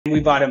We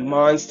bought a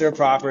monster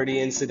property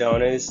in Sedona.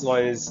 This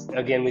one is,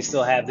 again, we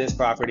still have this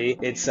property.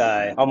 It's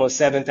almost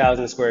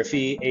 7,000 square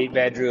feet, 8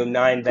 bedroom,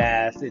 9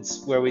 bath.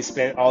 It's where we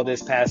spent all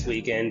this past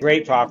weekend.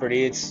 Great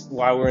property. It's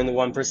why we're in the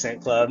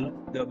 1%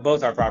 club.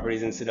 Both our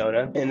properties in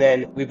Sedona. And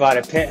then we bought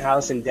a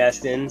penthouse in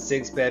Destin,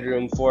 6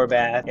 bedroom, 4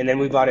 bath. And then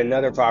we bought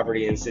another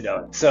property in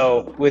Sedona.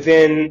 So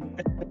within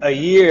a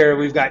year,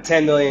 we've got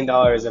 $10 million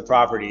of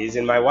properties.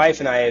 And my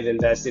wife and I have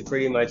invested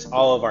pretty much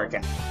all of our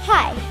cash.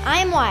 Hi,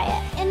 I'm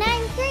Wyatt. And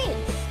I'm Grace.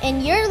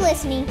 And you're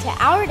listening to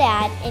Our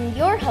Dad and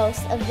your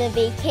host of the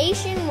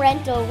Vacation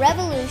Rental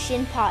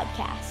Revolution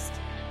podcast.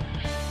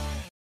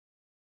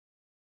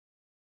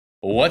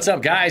 What's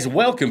up, guys?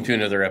 Welcome to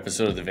another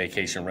episode of the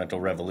Vacation Rental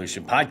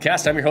Revolution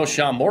podcast. I'm your host,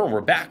 Shawn Moore, and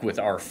we're back with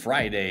our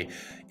Friday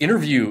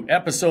interview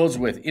episodes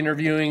with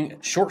interviewing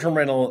short-term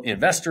rental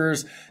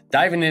investors,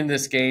 diving into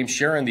this game,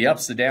 sharing the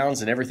ups, the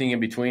downs, and everything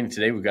in between.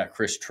 Today, we've got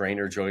Chris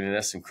Treanor joining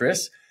us. And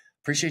Chris,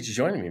 appreciate you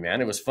joining me, man.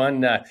 It was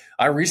fun.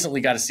 I recently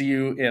got to see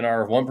you in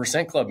our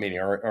 1% Club meeting,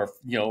 our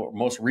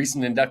most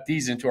recent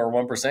inductees into our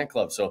 1%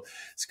 Club. So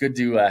it's good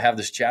to have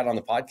this chat on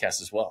the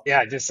podcast as well. Yeah,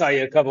 I just saw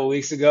you a couple of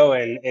weeks ago,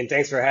 and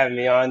thanks for having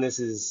me on.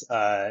 This is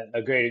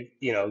a great,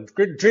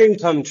 good dream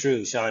come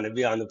true, Shawn, to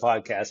be on the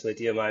podcast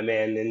with you, my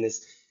man.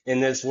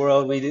 In this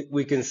world,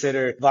 we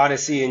consider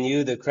Vodacy and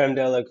you the creme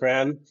de la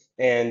creme,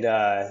 and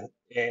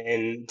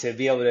to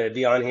be able to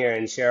be on here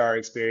and share our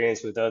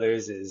experience with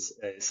others is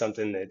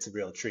something that's a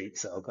real treat.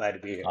 So glad to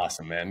be here.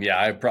 Awesome, man. Yeah,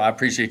 I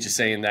appreciate you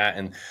saying that.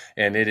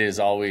 And it is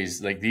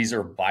always like, these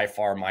are by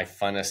far my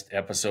funnest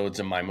episodes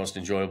and my most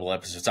enjoyable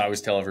episodes. I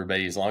always tell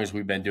everybody, as long as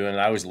we've been doing it,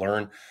 I always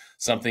learn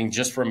something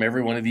just from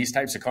every one of these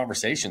types of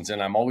conversations.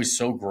 And I'm always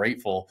so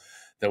grateful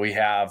that we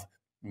have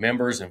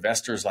members,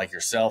 investors like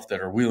yourself that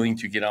are willing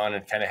to get on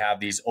and kind of have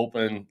these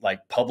open,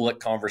 like public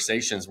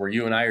conversations where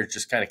you and I are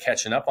just kind of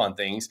catching up on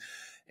things.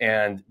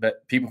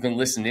 But people can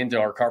listen into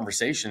our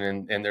conversation,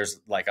 and there's,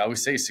 like I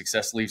always say,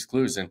 success leaves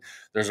clues, and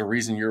there's a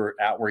reason you're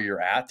at where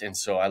you're at. And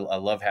so I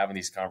love having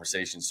these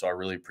conversations. So I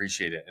really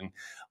appreciate it. And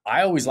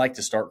I always like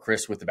to start,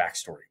 Chris, with the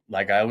backstory.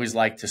 Like, I always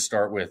like to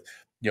start with,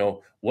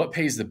 what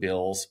pays the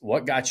bills,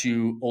 what got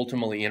you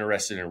ultimately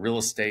interested in real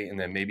estate, and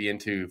then maybe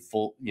into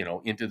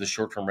into the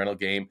short-term rental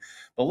game.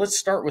 But let's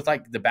start with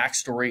like the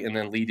backstory and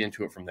then lead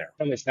into it from there.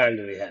 How much time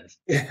do we have?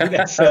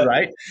 That's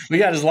right. We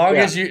got as long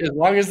as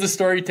the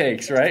story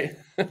takes, right?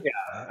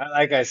 Yeah,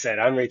 like I said,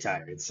 I'm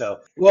retired.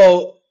 So,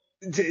 well,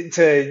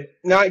 to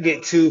not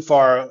get too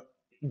far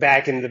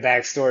back into the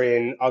backstory,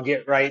 and I'll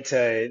get right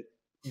to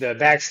the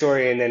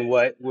backstory and then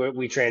what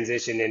we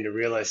transitioned into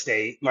real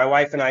estate. My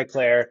wife and I,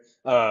 Claire,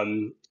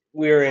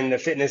 we were in the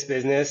fitness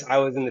business. I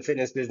was in the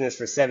fitness business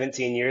for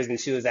 17 years, and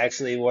she was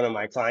actually one of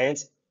my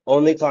clients,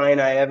 only client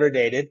I ever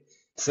dated.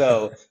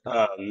 So,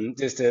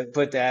 just to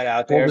put that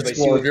out there. But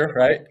she was,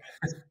 right?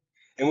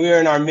 And we were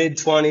in our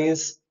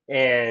mid-20s.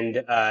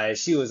 And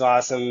she was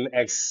awesome,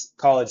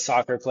 ex-college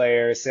soccer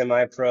player,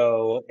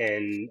 semi-pro,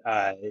 and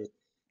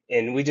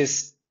we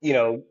just,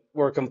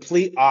 were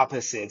complete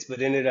opposites,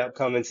 but ended up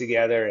coming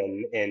together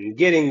and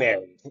getting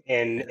married.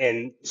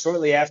 And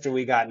shortly after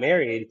we got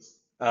married,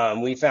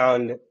 we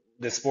found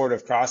the sport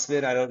of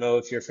CrossFit. I don't know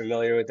if you're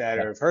familiar with that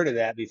or have heard of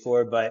that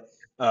before, but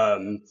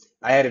I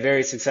had a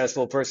very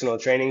successful personal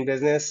training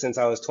business since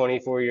I was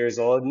 24 years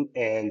old,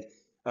 and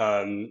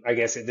I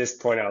guess at this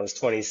point I was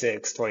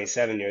 26,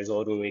 27 years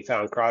old when we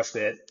found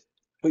CrossFit.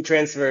 We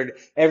transferred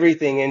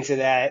everything into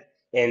that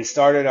and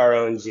started our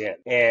own gym.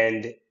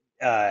 And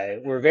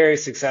we're very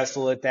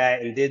successful at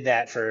that and did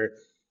that for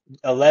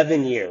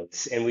 11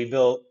 years. And we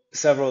built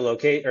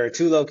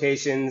two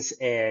locations,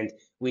 and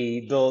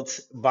we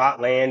bought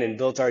land and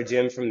built our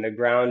gym from the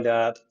ground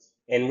up,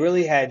 and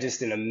really had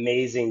just an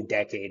amazing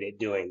decade at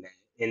doing that.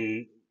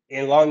 And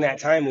along that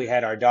time, we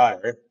had our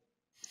daughter,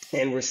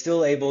 and we're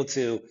still able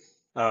to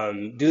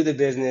do the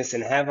business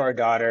and have our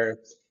daughter,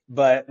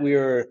 but we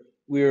were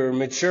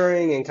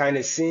maturing and kind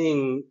of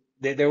seeing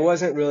that there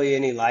wasn't really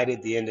any light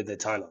at the end of the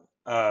tunnel.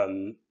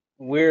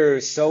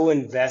 We're so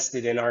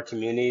invested in our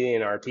community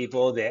and our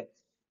people that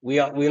we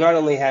not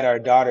only had our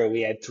daughter,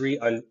 we had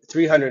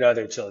 300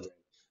 other children.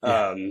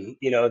 Yeah.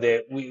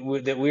 That we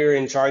were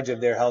in charge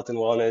of their health and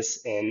wellness,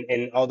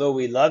 and although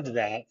we loved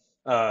that,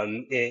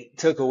 it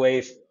took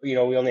away, we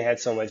only had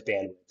so much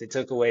bandwidth. It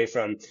took away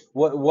from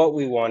what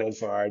we wanted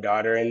for our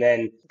daughter. And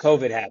then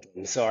COVID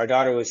happened. So our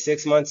daughter was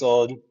 6 months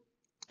old,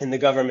 and the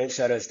government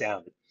shut us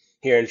down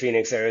here in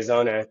Phoenix,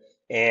 Arizona.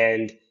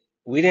 And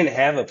we didn't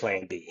have a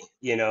plan B.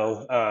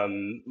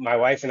 My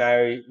wife and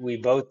I, we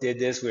both did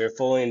this. We were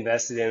fully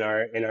invested in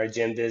our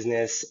gym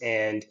business,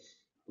 and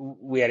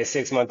we had a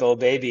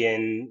 6-month-old baby,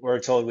 and we're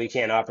told we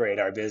can't operate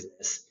our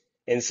business.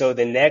 And so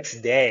the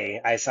next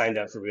day I signed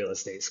up for real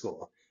estate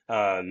school.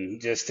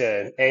 Just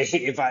to, hey,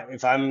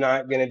 if I'm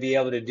not going to be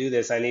able to do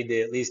this, I need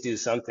to at least do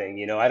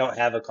something. I don't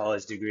have a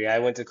college degree. I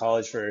went to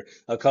college for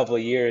a couple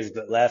of years,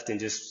 but left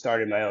and just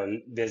started my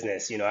own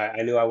business.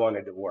 I knew I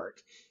wanted to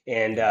work.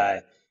 And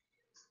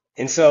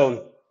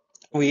so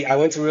I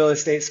went to real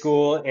estate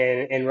school,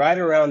 and right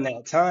around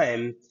that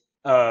time,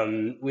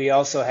 we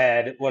also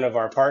had one of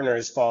our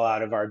partners fall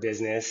out of our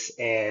business,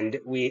 and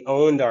we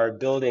owned our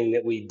building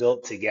that we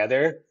built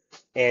together.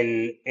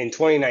 And in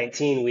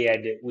 2019,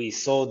 we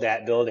sold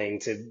that building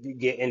to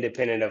get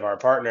independent of our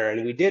partner,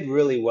 and we did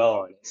really well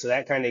on it. So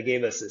that kind of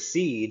gave us a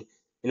seed,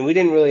 and we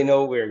didn't really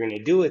know what we were going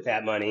to do with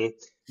that money.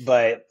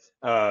 But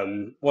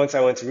once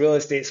I went to real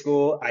estate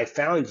school, I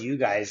found you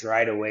guys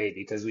right away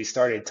because we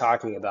started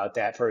talking about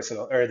that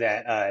personal or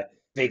that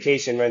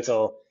vacation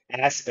rental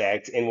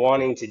aspect and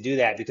wanting to do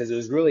that because it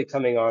was really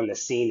coming on the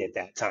scene at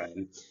that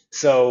time.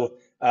 So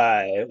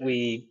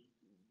we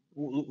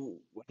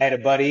had a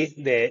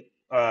buddy that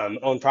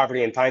owned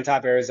property in Pine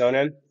Top,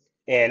 Arizona,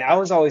 and I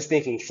was always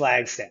thinking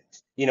Flagstaff.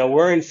 You know,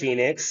 we're in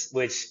Phoenix,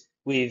 which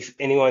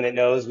anyone that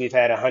knows, we've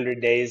had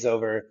 100 days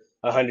over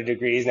 100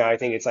 degrees. Now I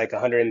think it's like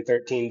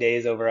 113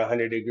 days over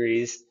 100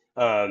 degrees.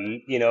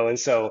 You know, and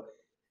so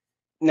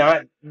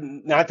not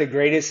the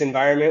greatest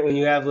environment when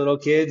you have little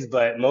kids,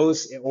 but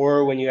most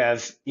or when you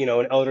have, you know,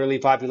 an elderly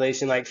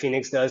population like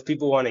Phoenix does,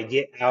 people want to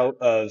get out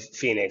of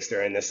Phoenix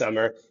during the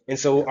summer. And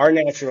so our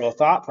natural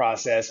thought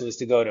process was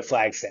to go to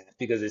Flagstaff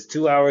because it's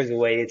 2 hours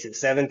away, it's at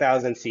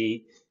 7,000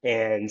 feet,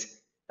 and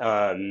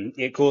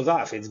it cools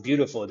off. It's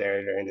beautiful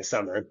there during the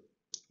summer.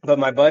 But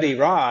my buddy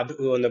Rob,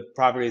 who owned the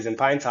properties in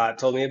Pine Top,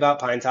 told me about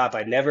Pine Top.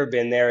 I'd never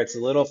been there. It's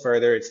a little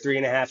further. It's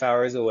 3.5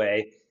 hours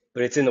away,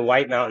 but it's in the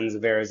White Mountains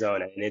of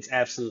Arizona, and it's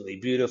absolutely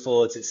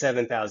beautiful. It's at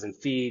 7,000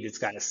 feet. It's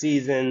got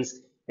seasons.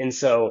 And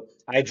so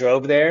I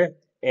drove there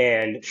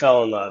and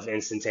fell in love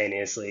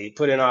instantaneously.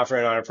 Put an offer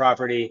in on a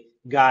property,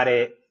 got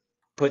it,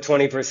 put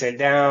 20%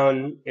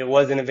 down. It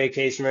wasn't a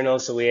vacation rental,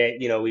 so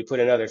we put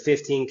another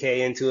 15K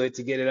into it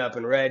to get it up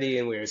and ready,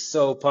 and we were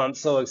so pumped,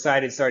 so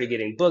excited, started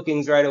getting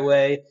bookings right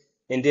away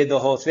and did the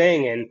whole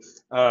thing and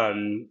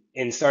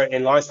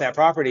launched that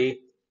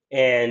property.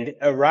 And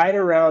right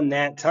around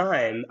that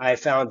time, I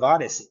found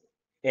Vodacy,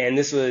 and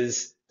this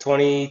was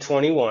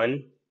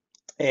 2021.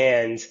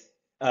 And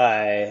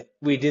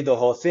we did the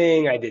whole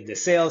thing. I did the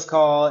sales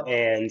call,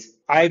 and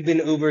I've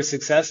been uber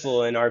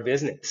successful in our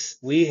business.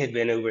 We had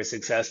been uber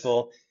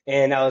successful,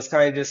 and I was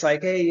kind of just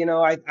like, hey,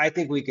 I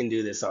think we can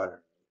do this on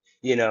our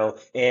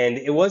and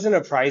it wasn't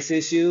a price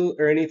issue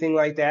or anything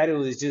like that. It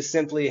was just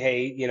simply,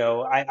 hey,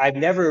 I've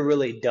never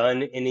really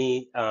done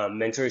any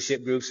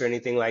mentorship groups or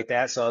anything like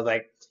that. So I was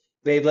like,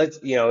 babe,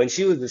 and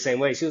she was the same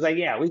way. She was like,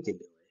 yeah, we can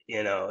do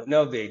it.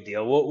 No big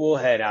deal. We'll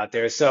head out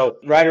there. So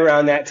right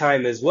around that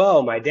time as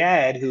well, my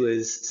dad, who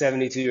is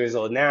 72 years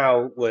old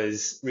now,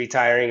 was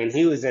retiring, and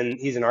he's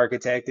an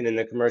architect and in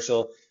the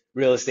commercial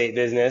real estate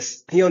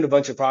business. He owned a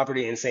bunch of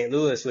property in St.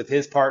 Louis with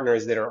his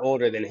partners that are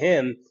older than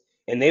him,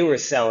 and they were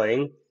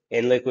selling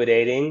and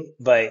liquidating,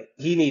 but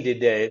he needed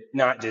to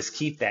not just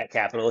keep that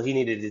capital, he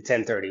needed to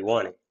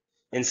 1031 it.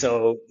 And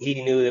so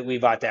he knew that we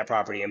bought that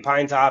property in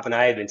Pine Top, and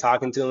I had been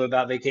talking to him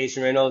about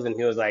vacation rentals, and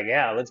he was like,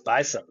 yeah, let's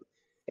buy some.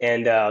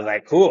 And I was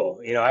like,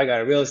 cool, I got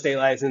a real estate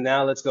license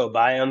now, let's go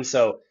buy them.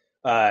 So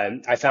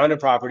I found a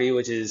property,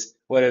 which is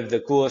one of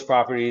the coolest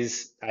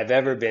properties I've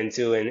ever been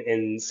to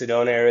in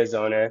Sedona,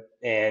 Arizona,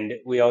 and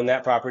we own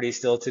that property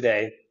still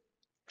today.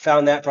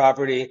 Found that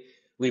property.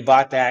 We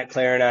bought that.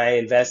 Claire and I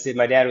invested.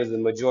 My dad was the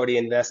majority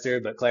investor,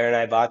 but Claire and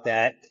I bought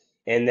that.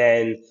 And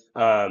then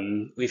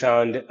we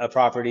found a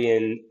property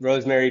in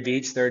Rosemary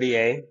Beach,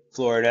 30A,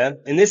 Florida.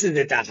 And this is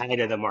at the height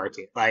of the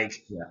market. Like,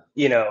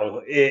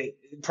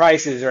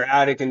 prices are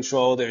out of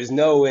control. There's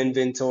no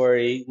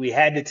inventory. We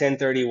had to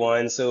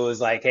 1031. So it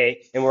was like,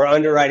 hey, and we're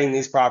underwriting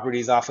these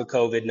properties off of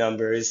COVID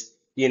numbers,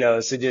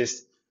 so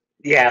just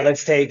yeah,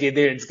 let's take it.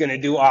 It's going to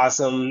do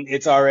awesome.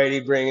 It's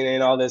already bringing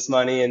in all this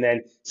money. And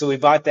then, so we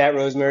bought that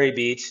Rosemary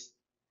Beach.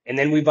 And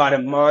then we bought a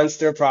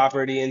monster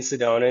property in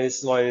Sedona.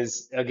 This one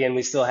is, again,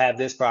 we still have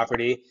this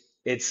property.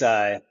 It's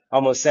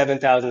almost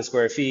 7,000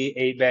 square feet,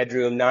 8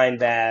 bedroom, 9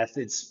 bath.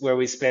 It's where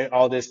we spent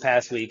all this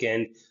past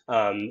weekend.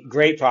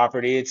 Great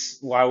property. It's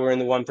why we're in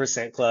the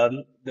 1% club,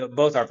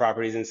 both our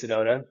properties in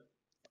Sedona.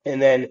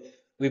 And then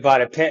we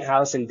bought a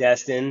penthouse in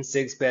Destin,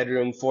 6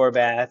 bedroom, 4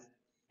 bath.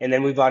 And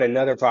then we bought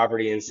another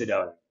property in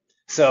Sedona.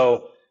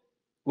 So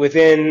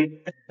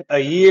within a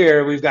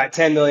year, we've got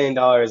 $10 million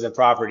of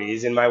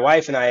properties. And my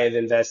wife and I have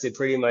invested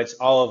pretty much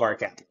all of our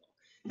capital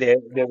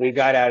that we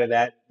got out of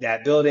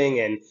that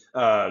building. And,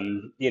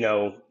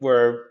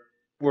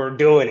 we're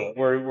doing it.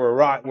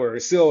 We're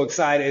so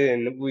excited,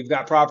 and we've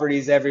got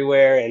properties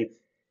everywhere. And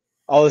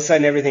all of a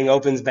sudden everything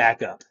opens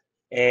back up.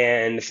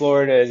 And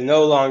Florida is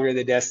no longer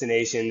the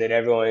destination that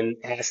everyone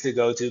has to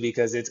go to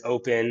because it's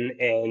open.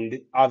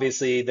 And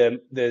obviously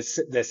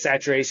the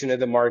saturation of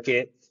the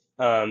market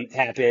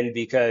happened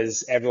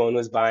because everyone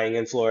was buying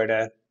in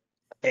Florida.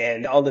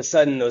 And all of a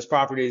sudden those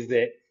properties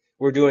that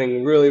were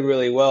doing really,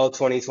 really well,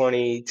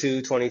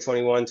 2022,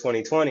 2021,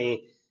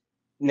 2020,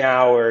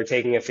 now are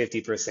taking a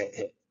 50%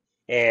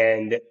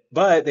 hit.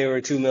 But they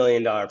were $2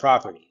 million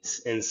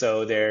properties. And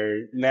so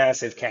they're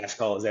massive cash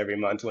calls every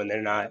month when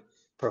they're not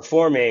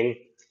performing.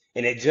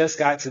 And it just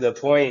got to the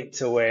point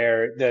to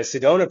where the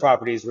Sedona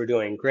properties were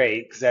doing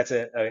great because that's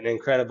an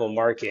incredible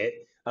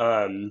market.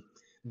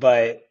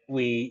 but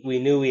we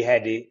knew we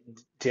had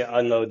to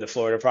unload the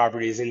Florida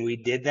properties, and we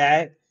did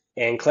that.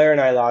 And Claire and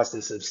I lost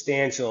a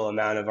substantial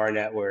amount of our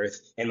net worth,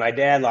 and my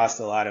dad lost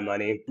a lot of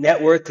money.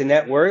 Net worth to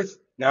net worth,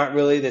 not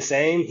really the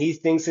same. He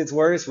thinks it's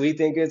worse. We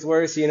think it's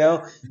worse, you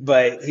know?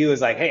 But he was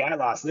like, hey, I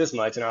lost this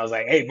much. And I was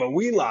like, hey, but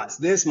we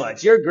lost this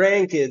much. Your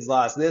grandkids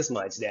lost this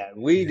much, Dad.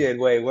 We did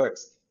way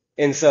worse.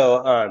 And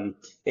so,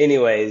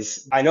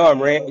 anyways, I know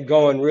I'm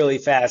going really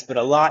fast, but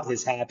a lot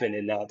has happened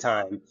in that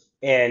time.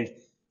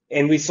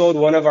 And we sold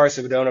one of our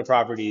Sedona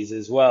properties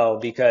as well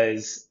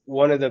because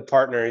one of the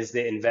partners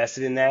that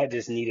invested in that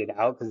just needed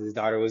out because his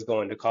daughter was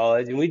going to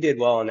college. And we did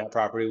well on that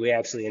property. We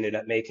actually ended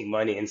up making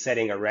money and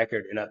setting a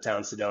record in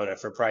Uptown Sedona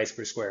for price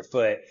per square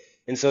foot.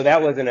 And so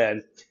that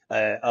wasn't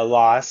a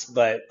loss,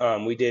 but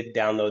we did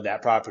download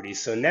that property.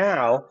 So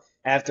now,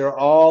 after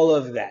all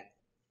of that,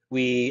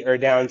 we are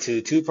down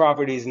to 2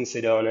 properties in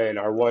Sedona and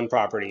our 1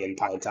 property in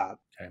Pine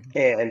Top.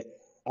 Okay. And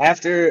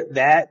after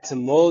that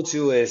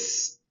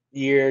tumultuous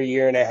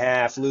year and a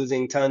half,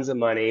 losing tons of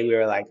money, we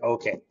were like,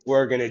 okay,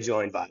 we're going to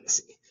join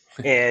Vodyssey.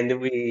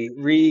 And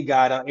we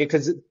got on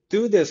because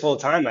through this whole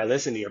time, I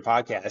listened to your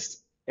podcast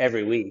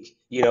every week.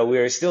 You know, we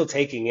were still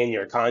taking in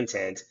your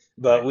content,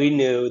 but we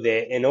knew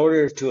that in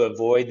order to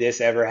avoid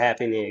this ever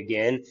happening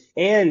again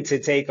and to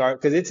take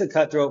because it's a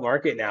cutthroat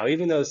market now,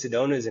 even though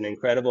Sedona is an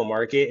incredible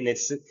market and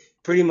it's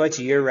pretty much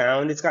year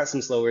round. It's got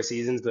some slower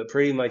seasons, but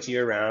pretty much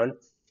year round.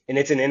 And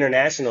it's an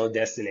international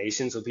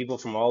destination. So people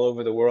from all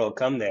over the world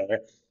come there.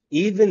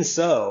 Even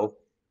so,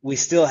 we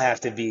still have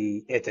to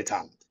be at the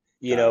top,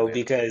 you know,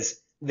 because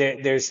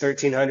there's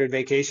 1,300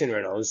 vacation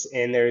rentals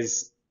and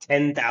there's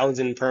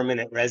 10,000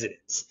 permanent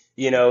residents,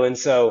 you know, and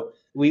so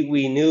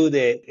we knew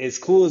that as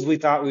cool as we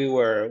thought we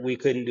were, we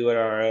couldn't do it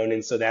on our own.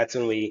 And so that's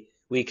when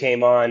we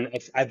came on,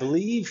 I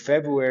believe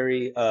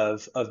February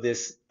of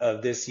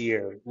this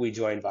year, we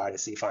joined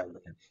Vodyssey finally.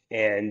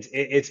 And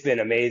it's been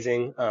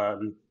amazing.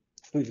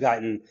 We've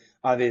gotten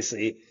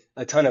obviously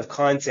a ton of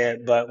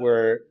content, but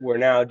we're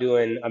now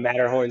doing a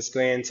Matterhorn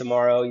Strand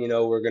tomorrow. You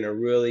know, we're going to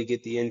really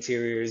get the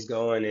interiors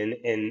going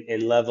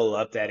and level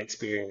up that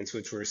experience,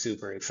 which we're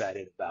super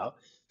excited about.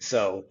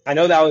 So I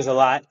know that was a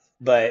lot,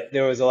 but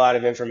there was a lot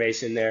of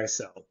information there.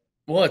 So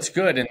well, it's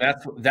good, and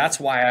that's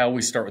why I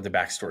always start with the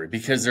backstory,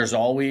 because there's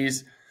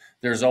always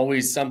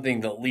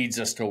something that leads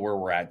us to where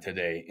we're at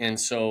today. And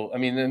so, I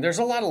mean, then there's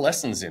a lot of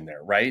lessons in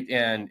there, right?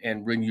 And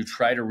when you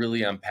try to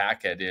really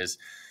unpack it, is,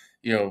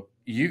 you know,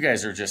 you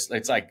guys are just,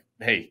 it's like,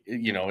 hey,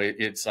 you know,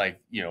 it's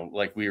like, you know,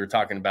 like we were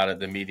talking about at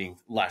the meeting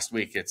last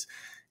week, it's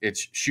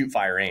shoot,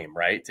 fire, aim,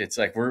 right? It's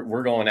like,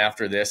 we're going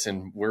after this,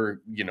 and we're,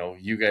 you know,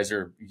 you guys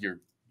are, you're,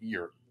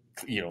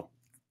 you know,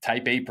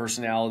 type A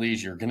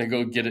personalities, you're going to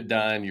go get it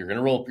done. You're going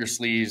to roll up your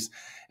sleeves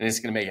and it's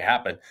going to make it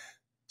happen.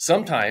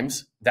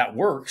 Sometimes that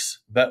works,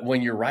 but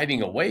when you're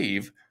riding a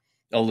wave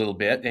a little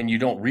bit and you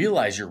don't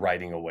realize you're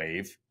riding a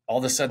wave, all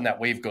of a sudden that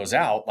wave goes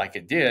out, like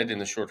it did in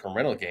the short-term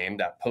rental game,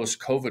 that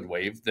post-COVID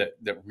wave that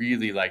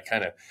really like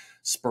kind of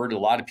spurred a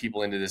lot of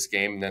people into this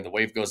game. And then the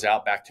wave goes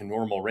out back to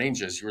normal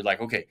ranges. You're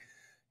like, okay,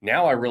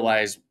 now I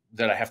realize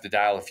that I have to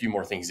dial a few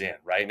more things in,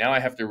 right? Now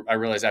I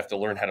realize I have to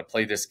learn how to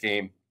play this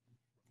game.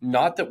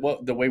 Not that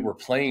the way we're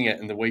playing it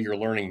and the way you're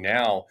learning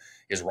now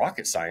is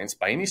rocket science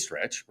by any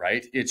stretch,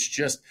 right? It's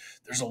just,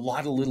 there's a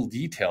lot of little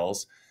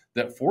details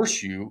that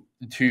force you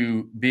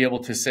to be able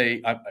to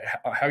say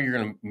how you're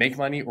going to make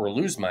money or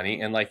lose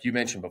money. And like you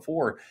mentioned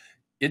before,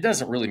 it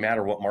doesn't really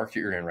matter what market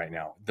you're in right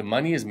now. The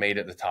money is made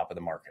at the top of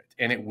the market,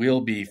 and it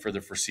will be for the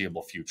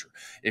foreseeable future.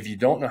 If you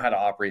don't know how to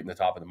operate in the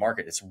top of the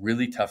market, it's a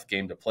really tough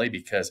game to play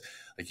because,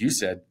 like you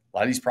said, a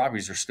lot of these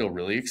properties are still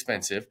really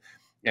expensive.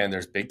 And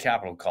there's big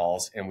capital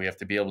calls, and we have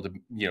to be able to,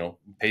 you know,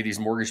 pay these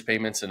mortgage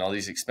payments and all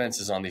these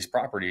expenses on these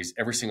properties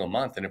every single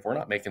month. And if we're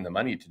not making the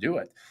money to do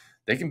it,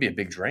 they can be a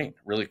big drain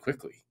really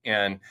quickly.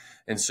 And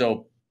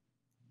so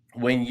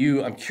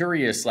I'm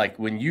curious, like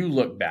when you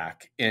look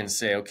back and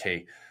say,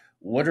 okay,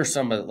 what are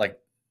some of, like,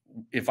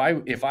 if I,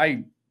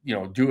 you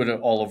know, do it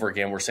all over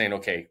again, we're saying,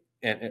 okay,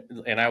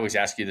 and I always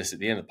ask you this at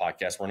the end of the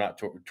podcast. We're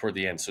not toward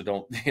the end, so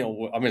don't, you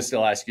know, I'm going to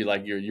still ask you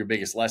like your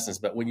biggest lessons.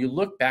 But when you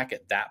look back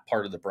at that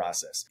part of the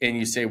process and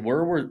you say, what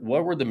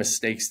were the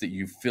mistakes that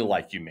you feel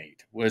like you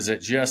made? Was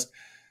it just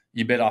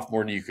you bit off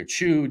more than you could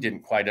chew,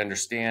 didn't quite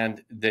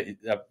understand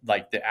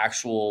like the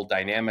actual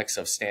dynamics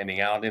of standing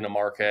out in a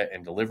market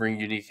and delivering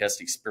unique guest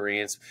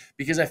experience?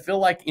 Because I feel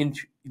like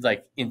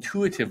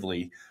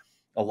intuitively,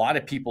 a lot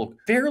of people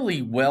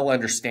fairly well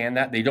understand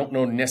that. They don't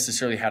know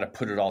necessarily how to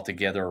put it all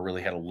together or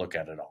really how to look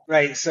at it all.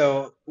 right.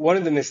 So one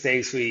of the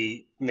mistakes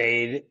we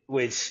made,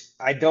 which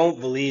I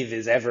don't believe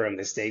is ever a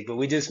mistake, but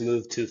we just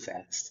moved too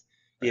fast.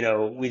 You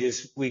know,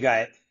 we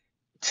got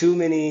too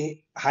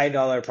many high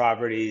dollar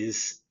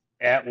properties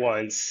at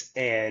once,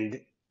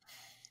 and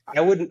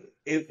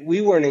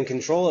we weren't in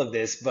control of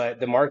this, but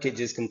the market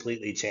just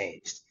completely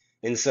changed.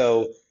 And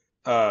so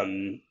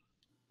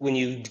when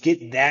you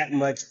get that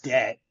much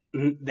debt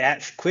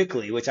that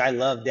quickly, which I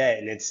love debt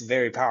and it's a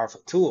very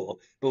powerful tool,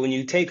 but when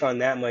you take on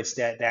that much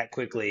debt that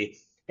quickly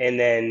And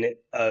then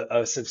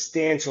a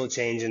substantial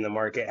change in the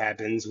market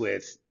happens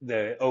with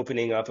the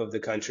opening up of the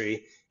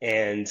country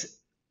and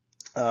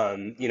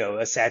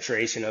a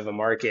saturation of a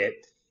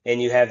market, and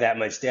you have that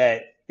much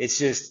debt.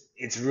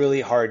 It's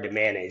really hard to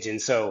manage.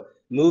 And so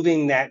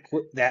moving that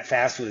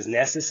fast was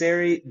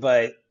necessary,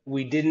 but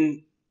we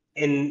didn't.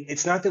 And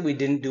it's not that we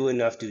didn't do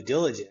enough due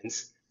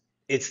diligence.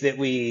 It's that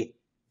we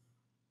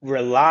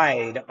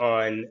relied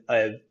on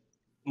a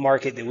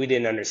market that we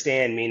didn't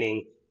understand,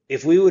 meaning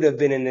if we would have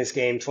been in this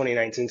game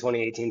 2019,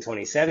 2018, Yeah.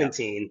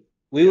 2017,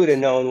 we would have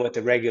Yes. known what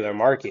the regular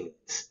market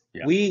is.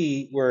 Yeah.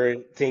 We were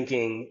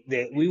thinking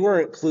that we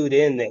weren't clued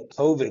in that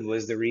COVID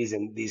was the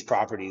reason these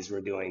properties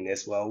were doing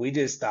this well. We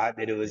just thought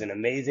that it was an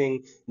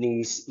amazing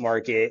niche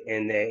market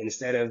and that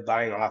instead of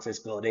buying office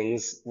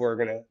buildings, we're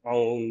going to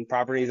own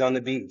properties on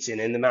the beach and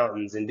in the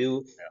mountains and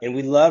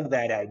we loved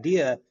that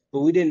idea,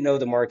 but we didn't know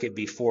the market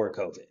before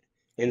COVID.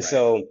 And Right.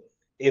 so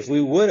if we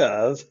would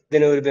have,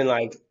 then it would have been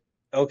like,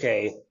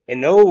 okay,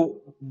 and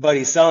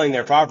nobody selling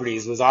their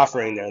properties was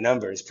offering their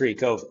numbers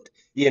pre-COVID,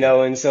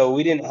 and so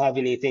we didn't have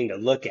anything to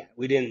look at.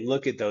 We didn't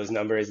look at those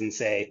numbers and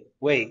say,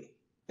 wait,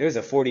 there's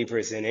a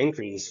 40%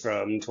 increase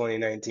from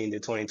 2019 to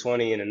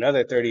 2020 and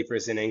another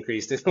 30%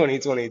 increase to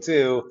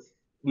 2022.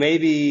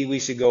 Maybe we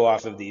should go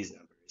off of these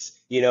numbers,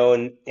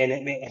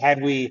 and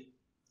had we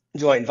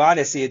joined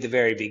Vodacy at the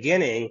very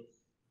beginning,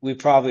 we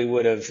probably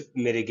would have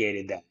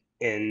mitigated that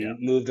Yeah. and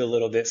moved a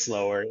little bit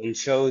slower and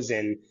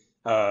chosen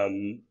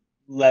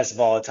less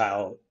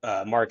volatile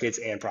markets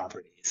and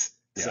properties.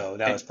 Yeah. So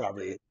that was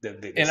probably the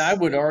biggest. And I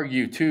would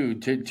argue too,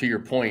 to your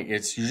point,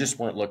 it's you just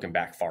weren't looking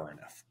back far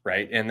enough,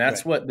 right? And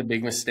that's Right. what the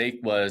big mistake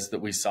was, that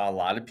we saw a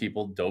lot of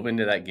people dove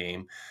into that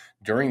game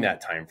during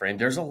that time frame.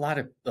 There's a lot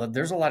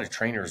of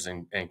trainers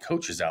and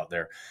coaches out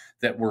there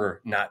that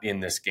were not in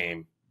this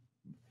game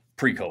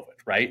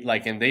pre-COVID, right?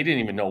 Like, and they didn't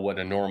even know what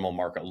a normal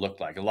market looked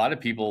like. A lot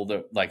of people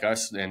that like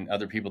us and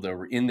other people that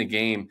were in the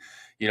game,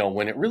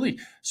 when it really,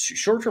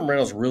 short-term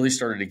rentals really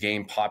started to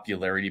gain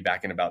popularity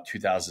back in about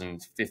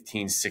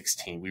 2015,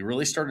 16. We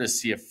really started to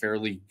see a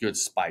fairly good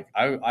spike.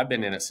 I've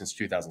been in it since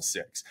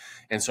 2006.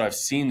 And so I've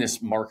seen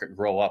this market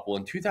grow up. Well,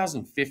 in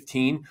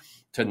 2015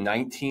 to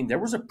 19, there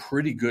was a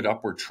pretty good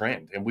upward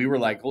trend. And we were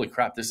like, holy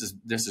crap, this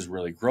is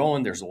really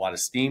growing. There's a lot of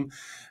steam,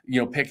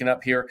 picking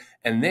up here.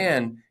 And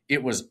then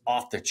it was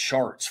off the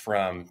charts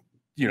from,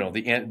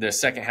 the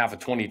second half of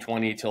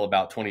 2020 till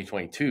about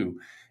 2022.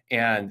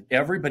 And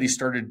everybody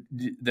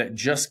that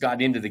just got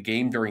into the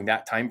game during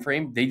that time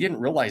frame, they didn't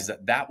realize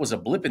that was a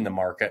blip in the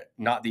market,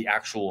 not the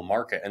actual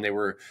market. And they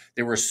were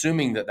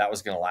assuming that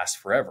was going to last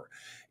forever.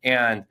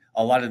 And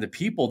a lot of the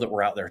people that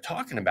were out there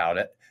talking about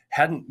it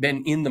hadn't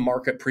been in the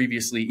market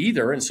previously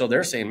either. And so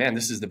they're saying, man,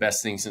 this is the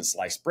best thing since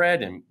sliced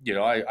bread. And,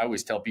 I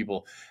always tell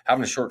people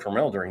having a short-term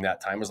rental during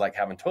that time was like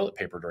having toilet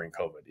paper during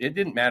COVID. It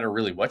didn't matter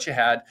really what you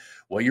had,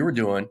 what you were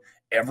doing.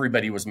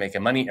 Everybody was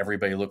making money.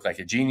 Everybody looked like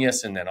a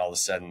genius. And then all of a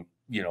sudden,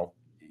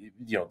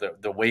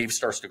 the wave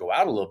starts to go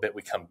out a little bit.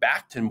 We come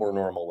back to more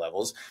normal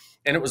levels,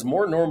 and it was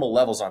more normal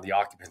levels on the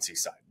occupancy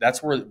side.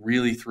 That's where it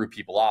really threw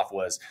people off,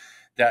 was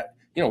that,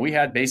 we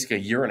had basically a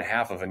year and a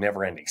half of a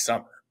never ending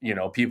summer.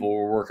 People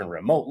were working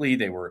remotely.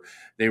 They were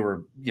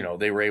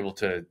able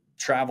to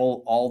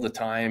travel all the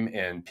time,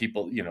 and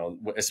people,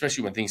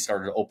 especially when things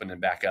started opening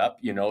back up,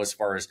 as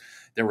far as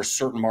there were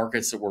certain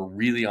markets that were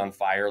really on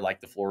fire, like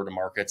the Florida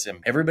markets, and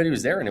everybody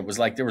was there. And it was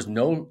like, there was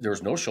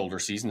no shoulder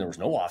season. There was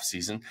no off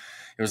season.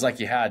 It was like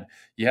you had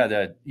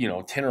a,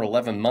 10 or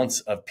 11 months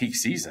of peak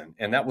season,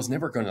 and that was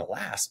never going to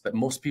last. But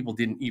most people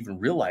didn't even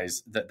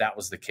realize that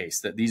was the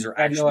case, that these are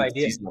actually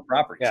seasonal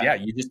properties. Yeah.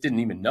 You just didn't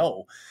even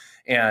know.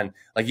 And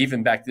like,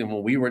 even back then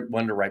when we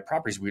wanted to write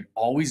properties, we'd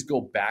always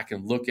go back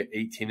and look at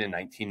 18 and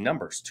 19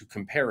 numbers to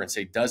compare and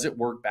say, does it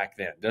work back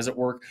then? Does it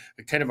work?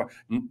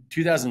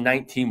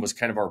 2019 was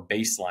kind of our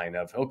baseline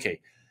of,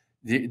 okay,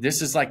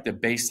 this is like the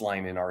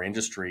baseline in our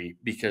industry,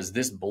 because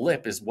this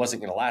blip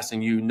wasn't going to last.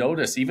 And you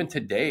notice even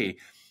today,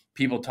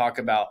 people talk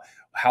about,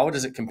 how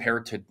does it compare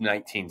to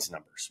 19's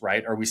numbers,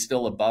 right? Are we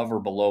still above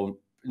or below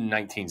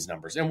 19's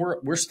numbers? And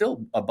we're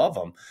still above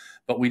them,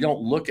 but we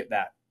don't look at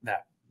that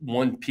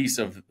one piece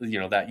of,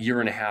 that year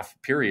and a half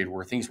period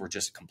where things were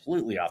just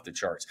completely off the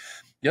charts.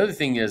 The other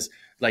thing is,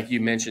 like you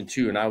mentioned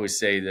too, and I always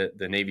say that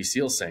the Navy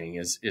SEAL saying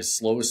is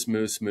slow is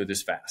smooth, smooth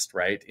is fast,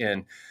 right?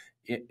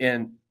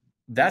 And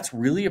that's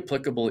really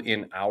applicable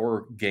in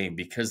our game,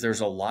 because there's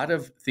a lot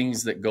of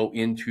things that go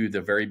into the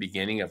very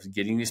beginning of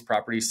getting these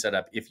properties set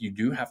up. If you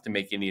do have to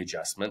make any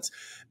adjustments,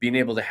 being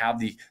able to have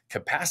the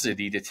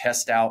capacity to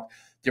test out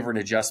different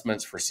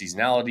adjustments for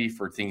seasonality,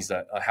 for things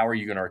that, how are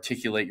you going to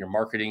articulate your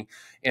marketing?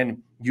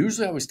 And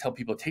usually I always tell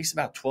people it takes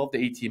about 12 to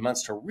 18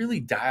 months to really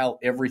dial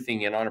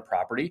everything in on a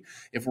property.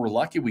 If we're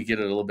lucky, we get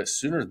it a little bit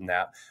sooner than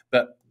that.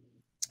 But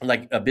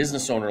like a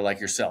business owner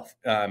like yourself,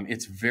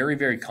 it's very,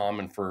 very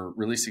common for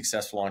really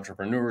successful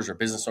entrepreneurs or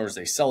business owners.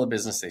 They sell a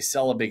business, they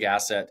sell a big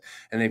asset,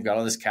 and they've got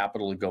all this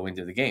capital to go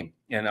into the game.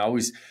 And I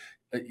always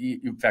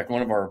in fact,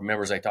 one of our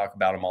members, I talk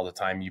about him all the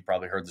time. You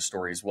probably heard the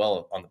story as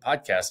well on the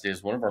podcast.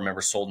 Is one of our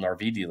members sold an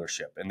RV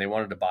dealership, and they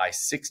wanted to buy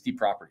 60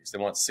 properties. They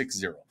want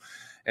 60.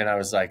 And I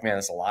was like, man,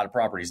 that's a lot of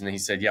properties. And then he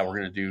said, yeah,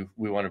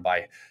 we want to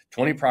buy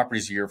 20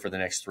 properties a year for the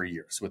next 3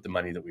 years with the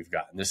money that we've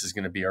got. And this is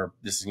going to be our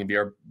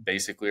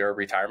basically our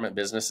retirement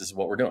business. This is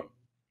what we're doing.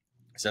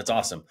 So that's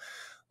awesome.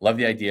 Love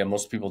the idea.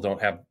 Most people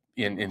don't have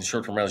in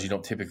short-term rentals, you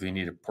don't typically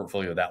need a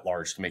portfolio that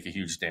large to make a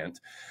huge dent.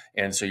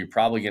 And so you're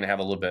probably going to have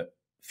a little bit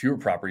fewer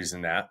properties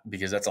than that,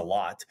 because that's a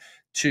lot.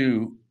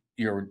 Two,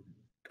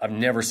 I've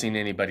never seen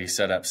anybody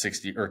set up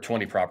 60 or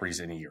 20 properties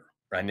in a year.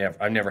 I've never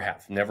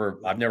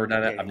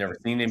done it. I've never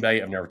seen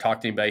anybody. I've never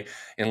talked to anybody,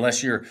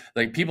 unless you're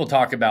like, people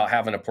talk about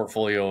having a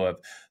portfolio of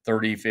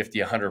 30,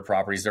 50, 100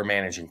 properties. They're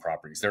managing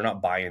properties. They're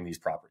not buying these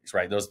properties,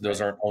 right?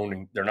 Those aren't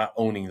owning, they're not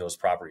owning those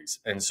properties.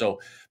 And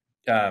so,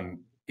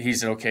 he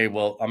said, okay,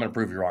 well, I'm going to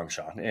prove you wrong,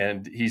 Shawn.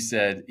 And he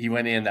said he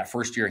went in that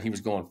first year and he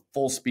was going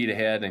full speed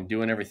ahead and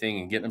doing everything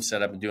and getting them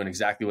set up and doing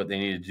exactly what they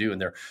needed to do. And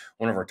they're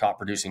one of our top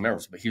producing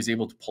members, but he was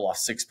able to pull off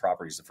 6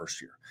 properties the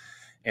first year.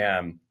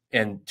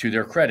 And to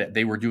their credit,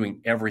 they were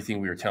doing everything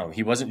we were telling them.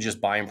 He wasn't just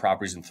buying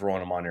properties and throwing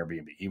them on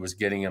Airbnb. He was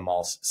getting them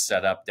all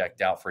set up, decked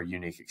out for a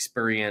unique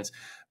experience,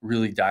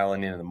 really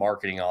dialing into the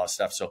marketing, all that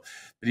stuff. So,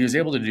 but he was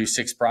able to do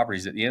 6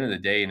 properties. At the end of the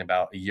day, in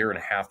about a year and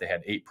a half, they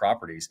had 8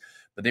 properties,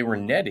 but they were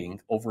netting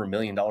over $1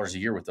 million a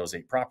year with those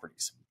 8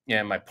 properties.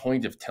 And my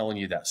point of telling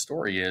you that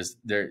story is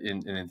there,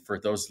 and for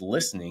those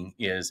listening,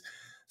 is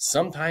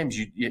sometimes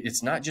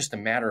it's not just a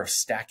matter of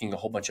stacking a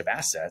whole bunch of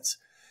assets,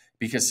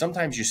 because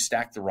sometimes you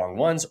stack the wrong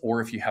ones,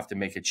 or if you have to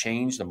make a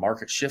change, the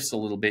market shifts a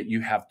little bit, you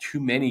have too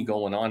many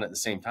going on at the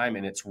same time,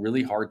 and it's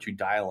really hard to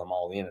dial them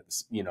all in,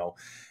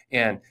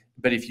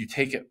 but if you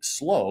take it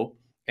slow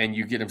and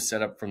you get them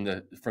set up from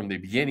the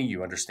beginning,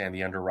 you understand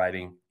the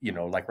underwriting,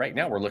 like right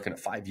now we're looking at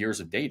 5 years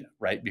of data,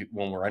 right?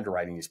 When we're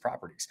underwriting these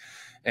properties,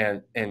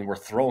 and we're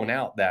throwing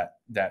out that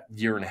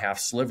year and a half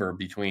sliver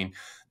between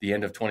the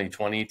end of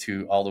 2020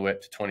 to all the way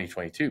up to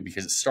 2022,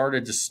 because it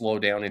started to slow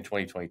down in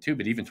 2022,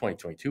 but even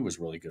 2022 was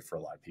really good for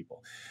a lot of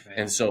people. Right.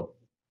 And so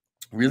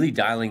really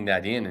dialing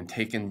that in and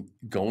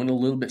going a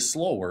little bit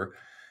slower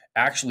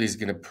actually is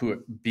going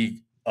to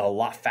be a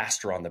lot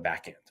faster on the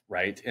back end.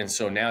 Right. And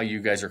so now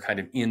you guys are kind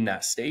of in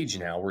that stage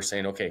now. We're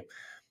saying, okay,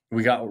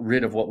 we got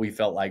rid of what we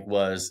felt like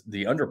was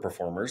the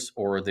underperformers,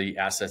 or the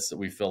assets that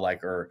we feel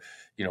like are,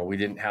 we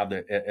didn't have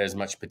as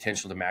much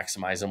potential to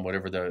maximize them,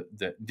 whatever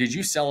did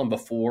you sell them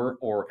before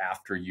or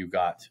after you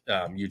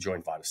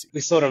joined Vodacy?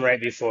 We sold them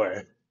right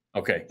before.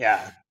 Okay.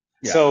 Yeah.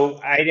 So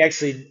I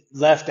actually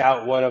left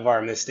out one of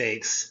our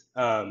mistakes,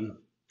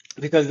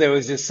 because there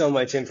was just so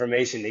much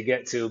information to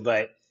get to.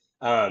 But,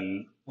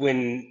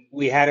 when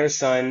we had our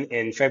son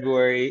in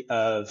February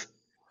of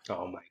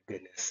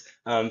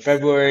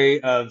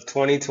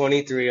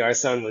 2023, our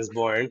son was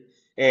born.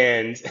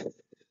 And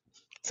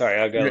sorry,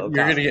 I'll go. You're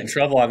going to get in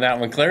trouble on that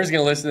one. Claire's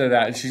going to listen to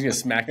that and she's going to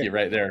smack you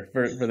right there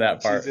for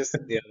that part. She's just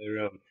in the other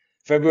room.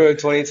 February of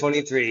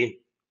 2023.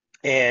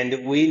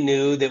 And we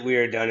knew that we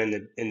were done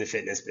in the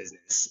fitness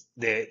business,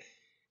 that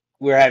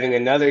we're having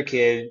another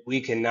kid.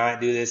 We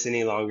cannot do this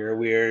any longer.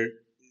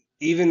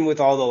 Even with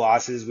all the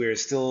losses, we're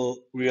still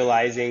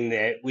realizing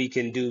that we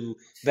can do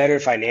better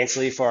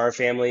financially for our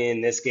family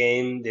in this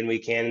game than we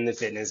can in the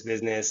fitness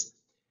business.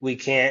 We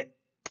can't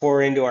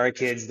pour into our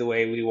kids the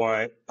way we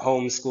want,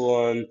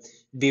 homeschool them,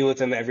 be with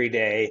them every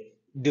day,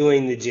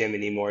 doing the gym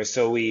anymore.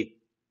 So we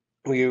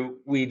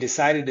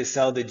decided to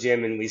sell the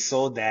gym, and we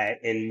sold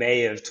that in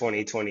May of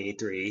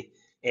 2023.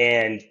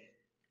 And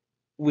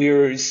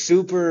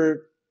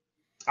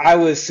I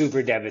was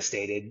super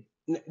devastated.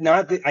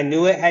 Not that I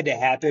knew it had to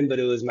happen, but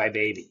it was my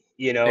baby,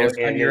 It's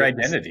kind of your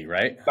identity,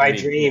 right? My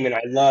dream, and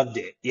I loved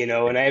it,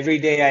 and every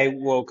day I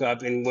woke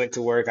up and went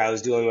to work, I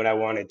was doing what I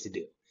wanted to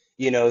do,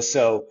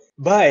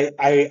 but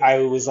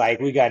I was like,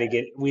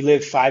 we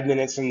lived 5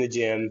 minutes from the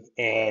gym,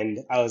 and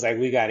I was like,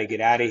 we got to get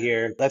out of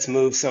here. Let's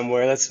move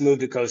somewhere. Let's move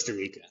to Costa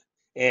Rica.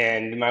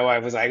 And my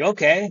wife was like,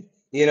 okay,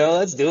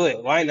 let's do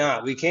it. Why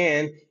not? We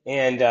can.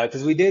 And,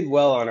 cause we did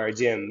well on our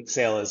gym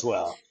sale as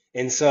well.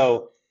 And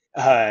so,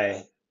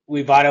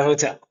 we bought a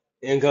hotel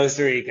in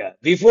Costa Rica.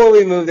 Before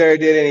we moved there or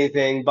did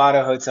anything, bought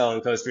a hotel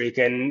in Costa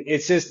Rica. And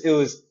it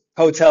was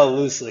hotel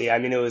loosely. I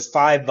mean, it was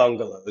 5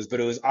 bungalows,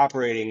 but it was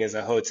operating as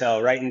a hotel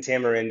right in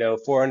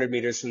Tamarindo, 400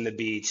 meters from the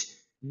beach.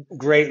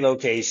 Great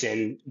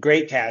location,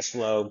 great cash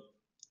flow.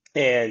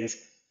 And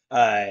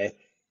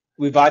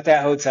we bought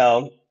that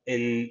hotel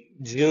in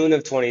June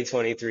of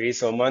 2023,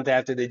 so a month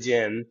after the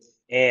gym.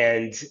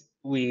 And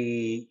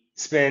we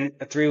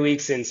spent 3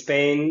 weeks in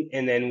Spain,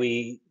 and then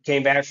we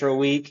came back for a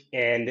week.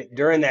 And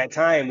during that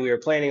time, we were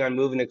planning on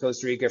moving to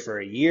Costa Rica for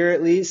a year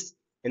at least.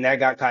 And that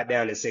got cut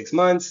down to 6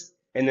 months.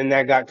 And then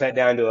that got cut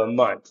down to a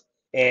month.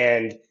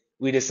 And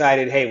we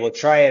decided, hey, we'll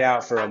try it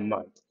out for a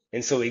month.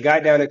 And so we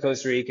got down to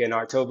Costa Rica in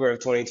October of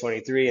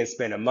 2023 and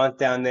spent a month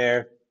down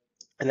there.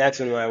 And that's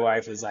when my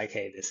wife was like,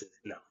 hey, this ain't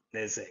gonna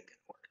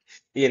work.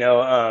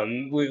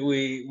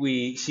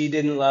 She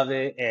didn't love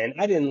it, and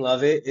I didn't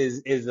love it,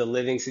 is the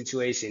living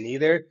situation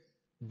either.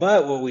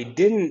 But what we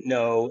didn't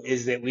know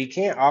is that we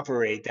can't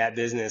operate that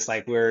business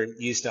like we're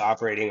used to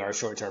operating our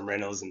short-term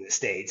rentals in the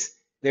States.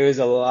 There is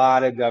a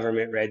lot of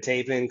government red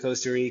tape in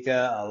Costa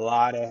Rica, a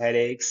lot of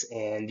headaches,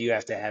 and you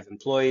have to have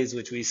employees,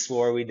 which we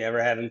swore we'd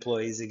never have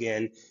employees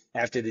again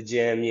after the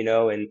gym,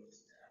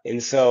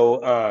 and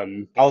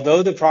so,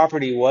 although the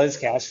property was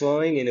cash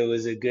flowing and it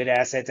was a good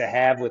asset to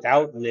have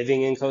without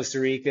living in Costa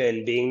Rica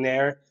and being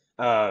there,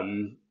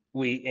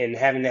 we and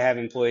having to have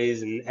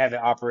employees and have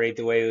it operate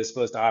the way it was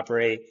supposed to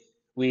operate,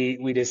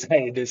 we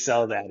decided to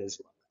sell that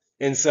as well.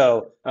 And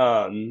so,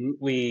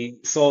 we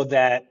sold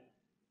that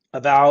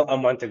about a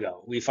month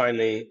ago. We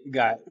finally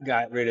got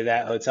rid of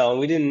that hotel, and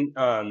we didn't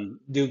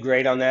do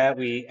great on that.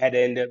 We had to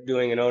end up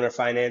doing an owner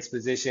finance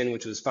position,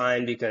 which was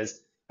fine because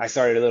I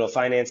started a little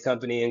finance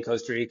company in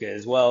Costa Rica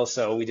as well.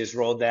 So we just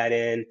rolled that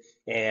in,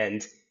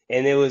 and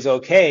it was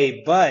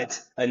okay.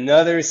 But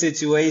another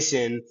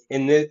situation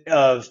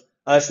of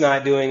us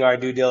not doing our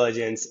due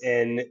diligence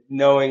and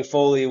knowing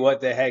fully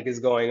what the heck is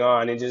going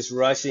on and just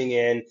rushing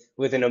in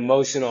with an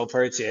emotional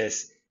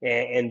purchase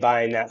and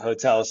buying that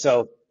hotel.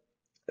 So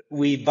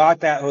we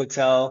bought that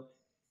hotel,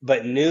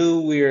 but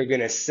knew we were going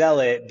to sell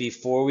it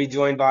before we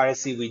joined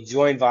Vodacy. We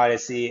joined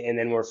Vodacy, and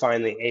then we're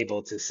finally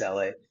able to sell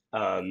it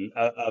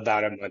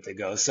about a month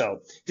ago. So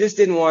just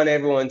didn't want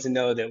everyone to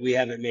know that we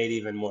haven't made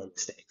even more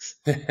mistakes.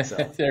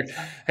 So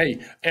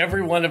Hey,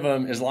 every one of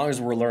them, as long as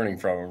we're learning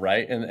from them,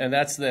 right? And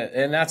that's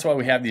why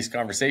we have these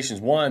conversations.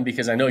 One,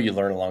 because I know you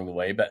learn along the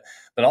way, but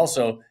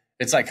also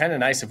it's like kind of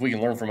nice if we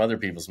can learn from other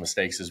people's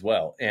mistakes as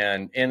well.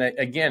 And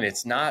again,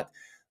 it's not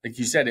like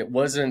you said, it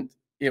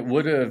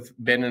would have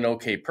been an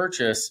okay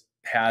purchase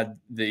had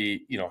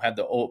the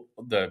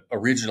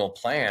original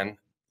plan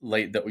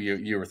late that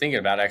you were thinking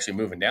about actually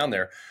moving down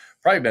there,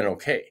 probably been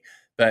okay.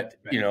 But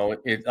right.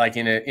 it like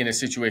in a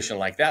situation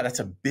like that, that's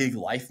a big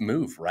life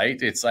move, right?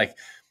 It's like,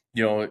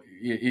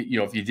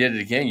 if you did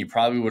it again, you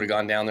probably would have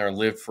gone down there and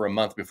lived for a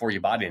month before you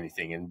bought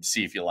anything and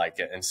see if you like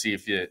it and see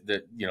if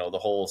the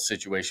whole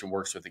situation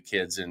works with the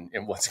kids and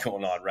what's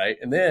going on, right?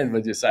 And then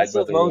we decide That's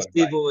what whether we want most to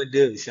buy. people would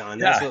do, Shawn.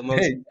 That's Yeah. what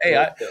most Hey, people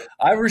would do.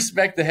 I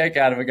respect the heck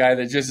out of a guy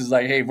that just is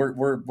like, hey,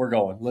 we're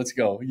going, let's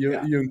go.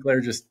 Yeah. You and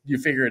Claire you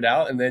figure it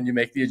out and then you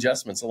make the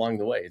adjustments along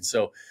the way. And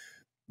so,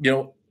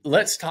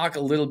 let's talk a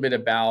little bit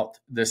about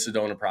the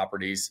Sedona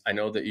properties. I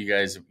know that you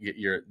guys,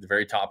 you're at the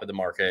very top of the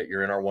market.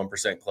 You're in our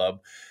 1%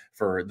 club.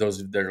 For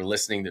those that are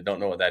listening that don't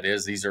know what that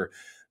is, these are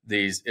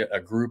a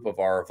group of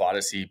our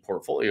Vodacy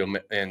portfolio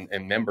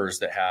and members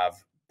that have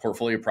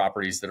portfolio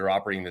properties that are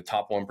operating the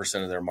top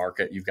 1% of their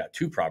market. You've got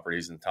two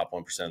properties in the top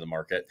 1% of the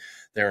market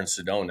there in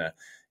Sedona.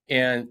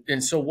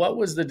 And so what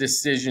was the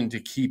decision to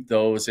keep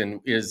those?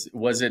 And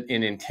was it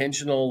an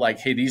intentional, like,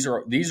 hey, these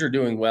are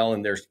doing well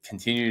and they're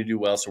continuing to do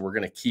well, so we're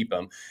going to keep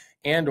them?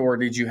 And or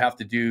did you have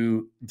to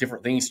do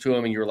different things to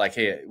them and you're like,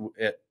 hey,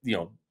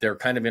 they're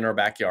kind of in our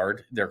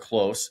backyard, they're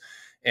close,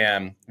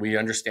 and we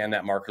understand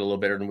that market a little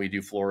better than we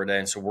do Florida,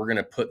 and so we're going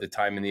to put the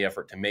time and the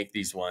effort to make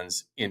these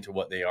ones into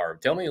what they are.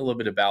 Tell me a little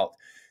bit about,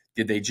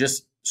 did they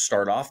just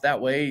start off that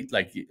way?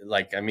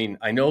 Like I mean,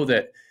 I know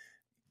that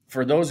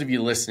for those of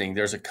you listening,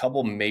 there's a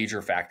couple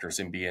major factors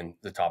in being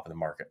the top of the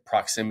market.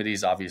 Proximity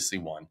is obviously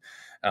one,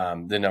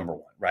 the number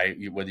one, right?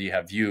 Whether you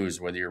have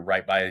views, whether you're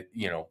right by,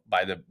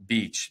 by the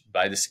beach,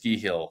 by the ski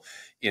hill,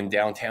 in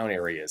downtown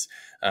areas,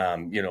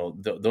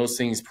 those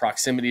things,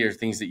 proximity are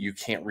things that you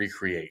can't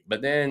recreate.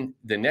 But then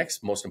the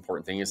next most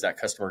important thing is that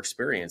customer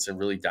experience and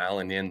really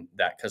dialing in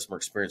that customer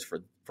experience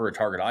for a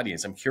target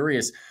audience. I'm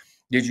curious,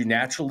 did you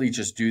naturally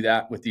just do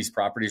that with these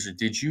properties, or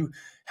did you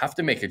have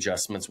to make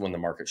adjustments when the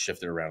market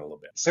shifted around a little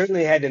bit?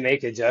 Certainly had to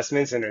make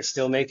adjustments and are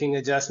still making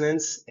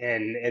adjustments.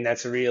 And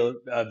that's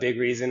a big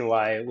reason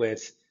why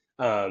with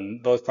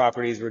both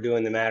properties, we're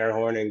doing the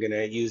Matterhorn and going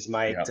to use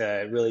Mike Yeah,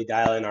 to really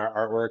dial in our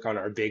artwork on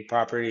our big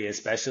property,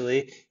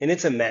 especially. And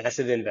it's a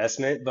massive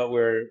investment, but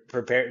we're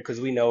prepared because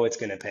we know it's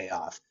going to pay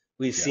off.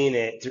 We've yeah, seen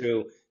it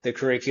through the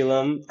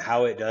curriculum,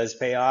 how it does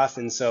pay off.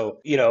 And so,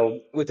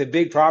 with a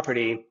big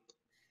property,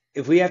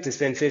 if we have to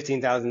spend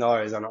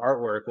 $15,000 on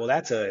artwork, well,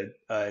 that's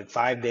a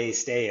 5 day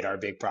stay at our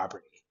big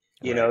property,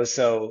 right.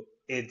 so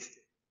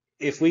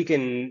if we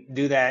can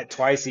do that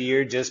twice a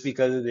year just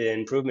because of the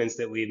improvements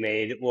that we've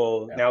made,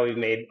 well, Yeah, now we've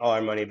made all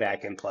our money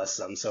back and plus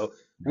some. So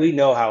we right.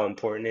 know how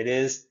important it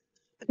is.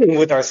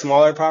 With our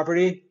smaller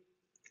property,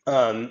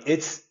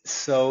 it's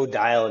so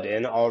dialed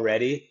in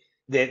already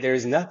that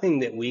there's nothing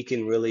that we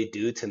can really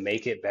do to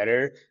make it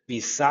better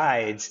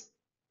besides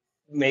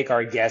make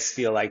our guests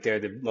feel like they're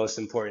the most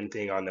important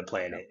thing on the Yeah,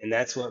 planet. And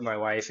that's what my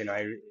wife and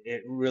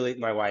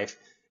my wife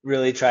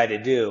really try to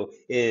do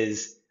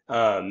is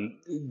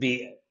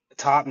be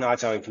top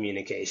notch on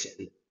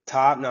communication,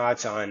 top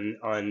notch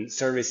on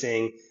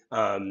servicing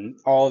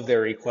all of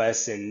their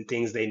requests and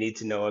things they need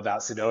to know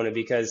about Sedona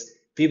because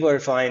people are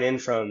flying in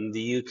from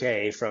the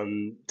UK,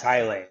 from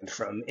Thailand,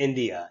 from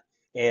India,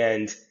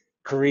 and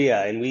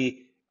Korea, and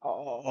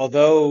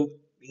although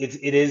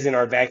it is in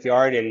our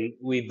backyard, and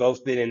we've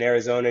both been in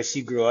Arizona.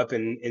 She grew up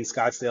in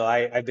Scottsdale.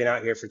 I've been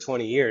out here for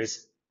 20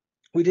 years.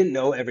 we didn't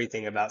know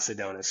everything about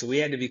Sedona. So we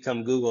had to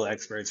become Google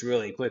experts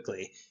really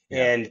quickly.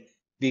 Yeah. And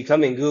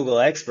becoming Google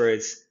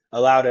experts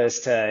allowed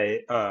us to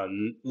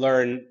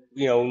learn,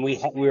 when we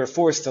were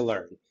forced to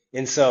learn.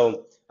 And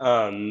so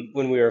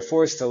when we were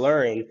forced to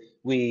learn,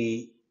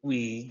 we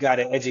got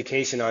an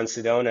education on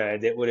Sedona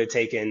that would have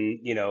taken,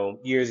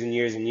 years and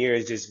years and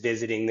years just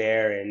visiting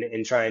there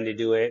and trying to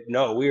do it.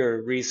 No, we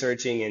were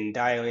researching and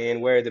dialing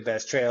in where are the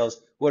best trails,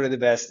 what are the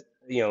best,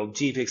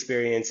 Jeep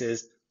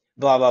experiences,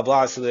 blah blah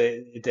blah, so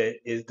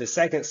that the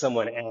second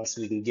someone asks,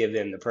 we can give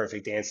them the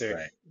perfect answer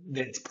Right.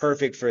 that's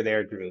perfect for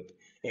their group.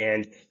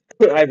 And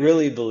I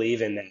really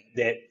believe in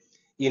that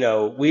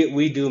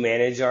we do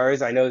manage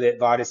ours. I know that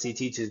Vodacy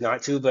teaches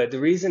not to, but the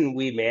reason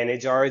we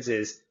manage ours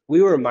is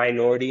we were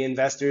minority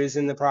investors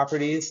in the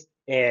properties,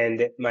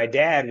 and my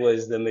dad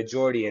was the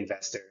majority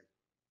investor.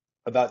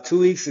 About 2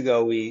 weeks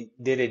ago, we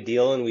did a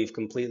deal and we've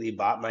completely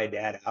bought my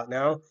dad out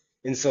now.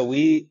 And so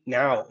we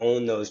now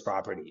own those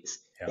properties.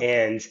 Yeah.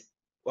 And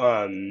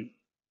um,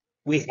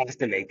 we have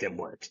to make them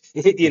work.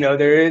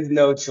 There is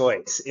no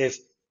choice. If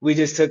we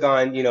just took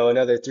on,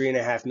 another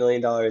 $3.5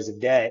 million of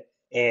debt,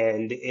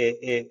 and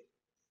it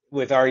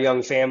with our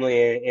young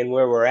family and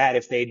where we're at,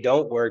 if they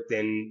don't work,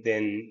 then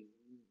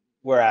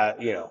we're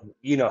out,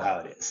 how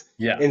it is.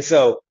 Yeah. And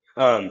so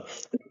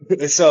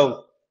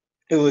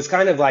it was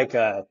kind of like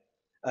a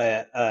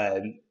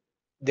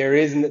there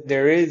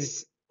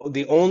is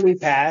the only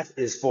path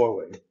is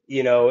forward,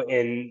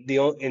 and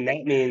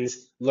that means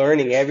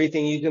learning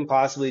everything you can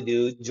possibly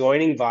do,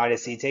 joining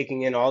Vodacy,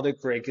 taking in all the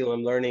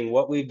curriculum, learning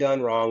what we've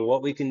done wrong,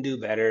 what we can do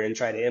better, and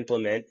try to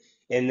implement,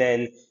 and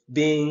then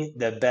being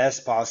the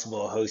best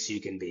possible host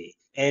you can be.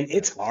 And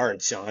it's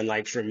hard, Shawn.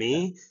 Like for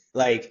me,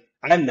 like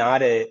I'm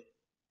not a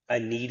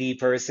needy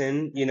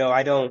person.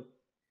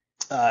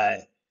 Uh,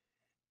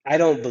 I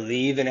don't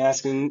believe in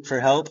asking for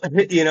help.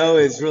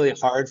 It's really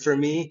hard for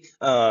me.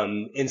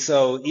 And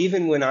so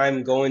even when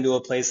I'm going to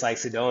a place like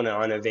Sedona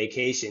on a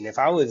vacation, if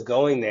I was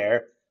going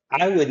there,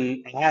 I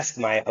wouldn't ask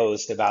my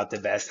host about the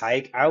best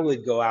hike. I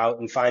would go out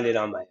and find it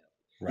on my own,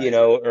 Right.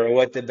 or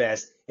what the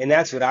best. And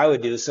that's what I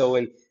would do.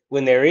 So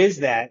when there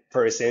is that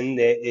person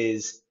that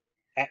is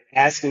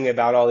asking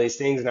about all these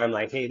things, and I'm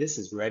like, hey, this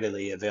is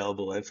readily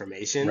available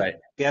information. Right.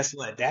 Guess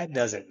what? That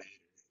doesn't matter.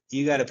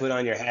 You got to put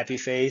on your happy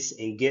face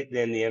and get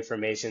them the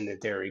information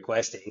that they're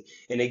requesting.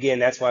 And again,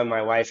 that's why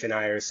my wife and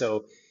I are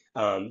so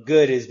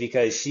good, is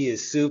because she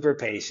is super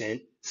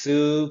patient,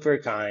 super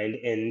kind,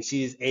 and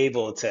she's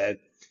able to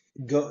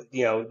go,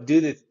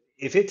 do the,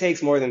 if it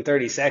takes more than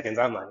 30 seconds,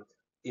 I'm like,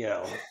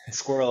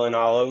 squirreling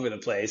all over the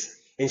place.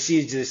 And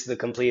she's just the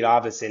complete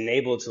opposite and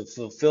able to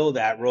fulfill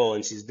that role.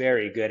 And she's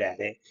very good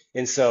at it.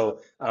 And so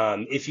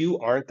if you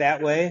aren't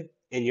that way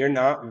and you're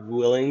not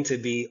willing to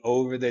be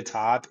over the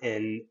top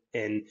and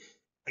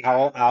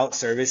all out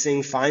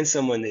servicing, find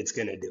someone that's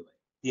going to do it.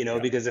 Yeah.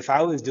 Because if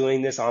I was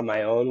doing this on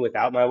my own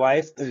without my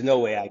wife, there's no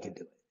way I could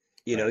do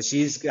it. Right.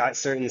 She's got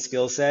certain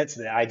skill sets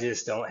that I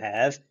just don't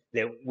have,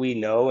 that we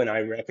know and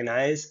I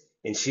recognize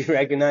and she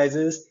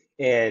recognizes.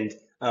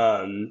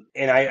 I'm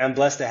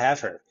blessed to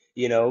have her,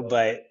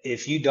 but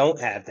if you don't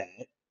have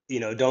that,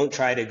 don't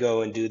try to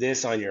go and do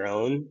this on your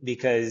own,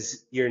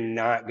 because you're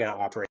not going to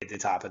operate at the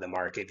top of the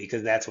market,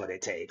 because that's what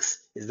it takes,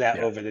 is that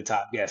Yeah. over the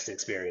top guest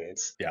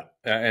experience. Yeah.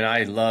 And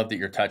I love that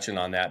you're touching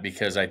on that,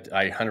 because I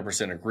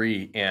 100%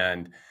 agree.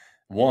 And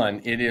one,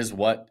 it is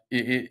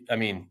I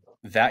mean,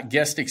 that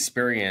guest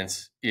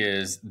experience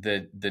is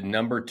the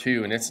number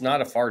two, and it's not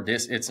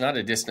it's not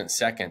a distant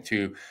second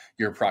to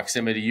your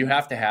proximity. You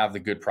have to have the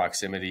good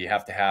proximity. You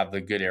have to have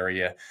the good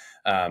area,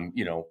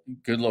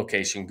 good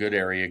location, good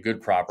area, good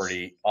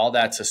property. All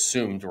that's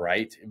assumed,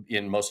 right,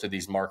 in most of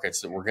these markets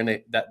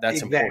that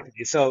that's Exactly.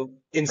 important. So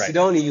in Right.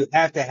 Sedona, you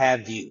have to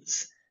have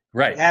views.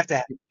 Right. You have to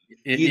have,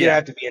 Yeah.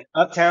 have to be in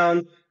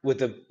uptown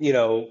with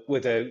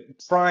a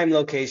prime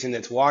location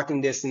that's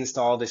walking distance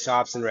to all the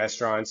shops and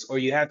restaurants, or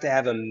you have to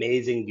have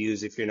amazing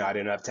views if you're not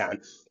in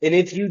uptown. And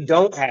if you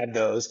don't have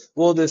those,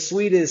 well, the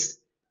sweetest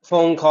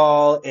phone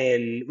call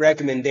and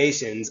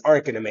recommendations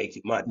aren't going to make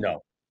you money.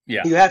 No.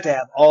 Yeah. You have to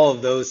have all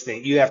of those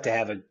things. You have to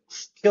have a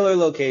killer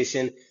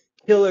location,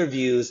 killer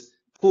views,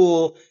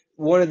 pool,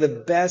 one of the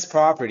best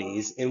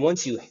properties. And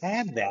once you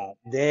have that,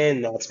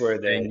 then that's where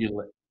Then the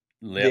you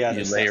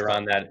other stuff layer comes.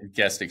 on that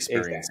guest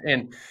experience.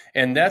 Exactly.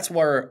 And that's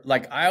where,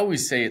 like I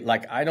always say,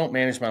 like I don't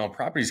manage my own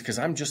properties because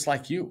I'm just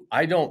like you.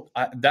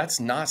 That's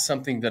not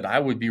something that I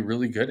would be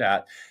really good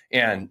at.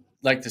 And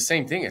like the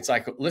same thing, it's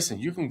like, listen,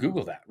 you can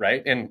Google that,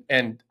 right?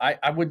 And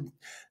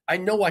I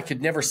know I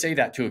could never say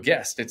that to a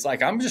guest. It's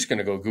like, I'm just going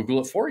to go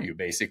Google it for you,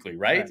 basically,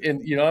 right?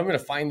 And I'm going to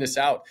find this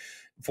out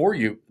for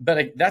you.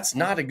 But that's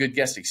not a good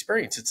guest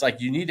experience. It's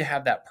like you need to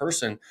have that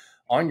person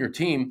on your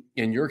team,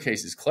 in your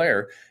case is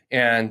Claire,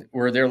 and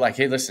where they're like,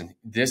 hey, listen,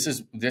 this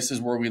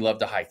is where we love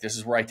to hike. This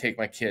is where I take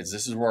my kids.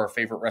 This is where our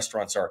favorite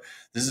restaurants are.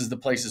 This is the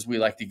places we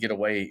like to get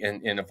away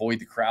and avoid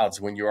the crowds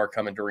when you are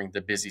coming during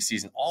the busy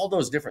season. All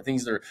those different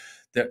things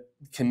that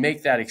can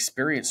make that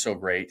experience so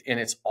great. And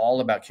it's all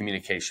about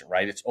communication,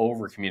 right? It's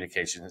over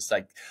communication. It's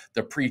like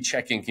the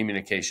pre-check-in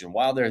communication.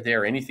 While they're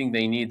there, anything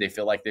they need, they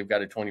feel like they've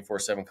got a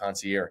 24/7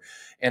 concierge.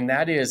 And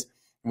that is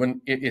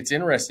when it's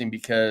interesting,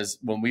 because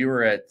when we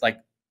were at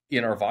like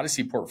in our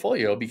Vodacy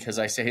portfolio, because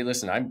I say, hey,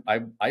 listen,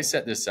 I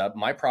set this up.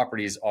 My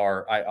properties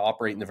I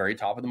operate in the very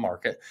top of the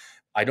market.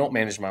 I don't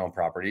manage my own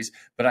properties,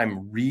 but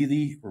I'm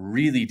really,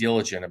 really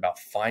diligent about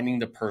finding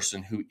the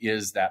person who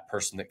is that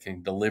person that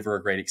can deliver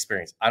a great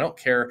experience. I don't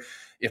care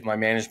if my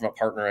management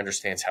partner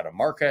understands how to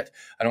market.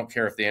 I don't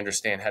care if they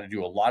understand how to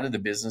do a lot of the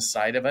business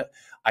side of it.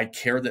 I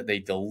care that they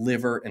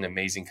deliver an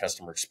amazing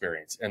customer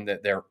experience and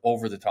that they're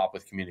over the top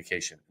with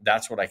communication.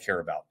 That's what I care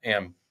about.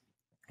 And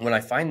when I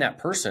find that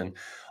person,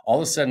 all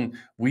of a sudden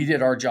we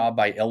did our job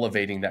by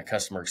elevating that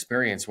customer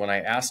experience. When I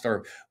asked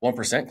our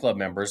 1% Club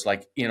members,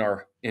 like in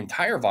our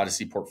entire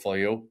Vodacy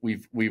portfolio,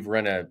 we've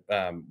run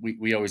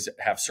we always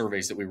have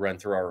surveys that we run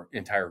through our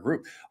entire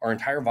group. Our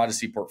entire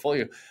Vodacy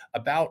portfolio,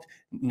 about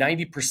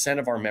 90%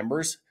 of our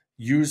members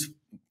use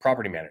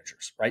property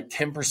managers, right?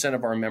 10%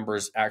 of our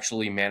members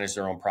actually manage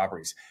their own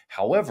properties.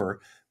 However,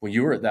 when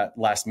you were at that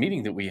last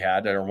meeting that we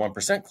had at our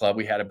 1% Club,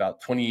 we had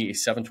about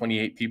 27,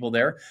 28 people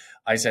there.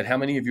 I said, how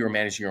many of you are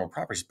managing your own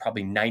properties?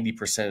 Probably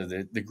 90%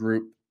 of the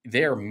group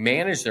there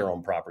manage their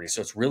own properties.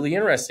 So it's really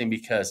interesting,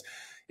 because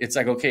it's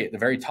like, okay, at the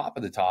very top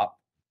of the top,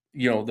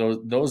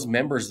 those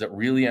members that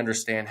really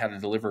understand how to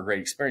deliver a great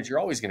experience, you're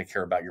always going to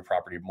care about your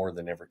property more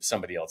than ever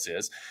somebody else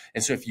is.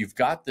 And so if you've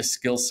got the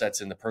skill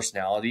sets and the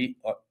personality,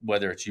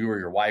 whether it's you or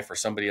your wife or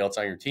somebody else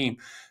on your team,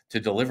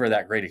 to deliver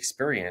that great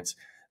experience,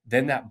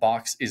 then that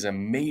box is a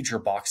major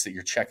box that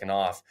you're checking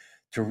off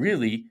to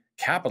really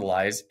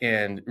capitalize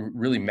and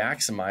really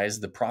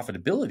maximize the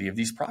profitability of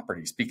these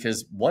properties.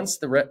 Because once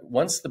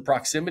the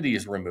proximity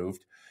is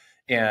removed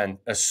and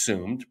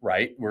assumed,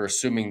 right, we're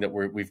assuming that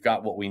we've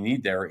got what we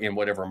need there in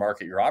whatever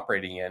market you're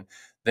operating in,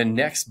 the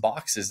next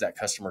box is that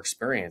customer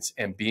experience,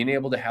 and being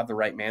able to have the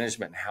right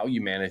management and how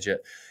you manage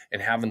it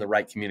and having the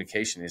right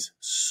communication is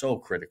so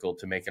critical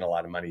to making a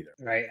lot of money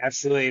there. Right,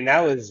 absolutely. And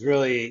that was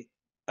really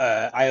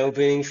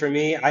eye-opening for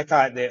me. I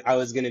thought that I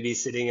was going to be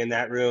sitting in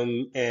that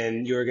room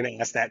and you were going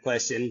to ask that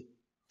question,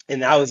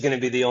 and I was going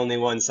to be the only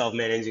one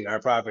self-managing our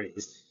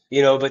properties,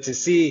 but to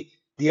see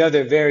the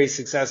other very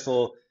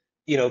successful,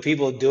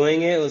 people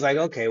doing it, was like,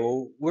 okay,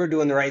 well, we're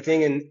doing the right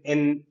thing.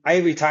 And I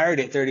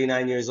retired at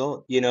 39 years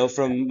old,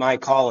 from my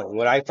calling,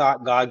 what I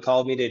thought God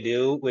called me to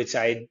do, which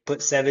I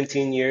put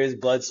 17 years,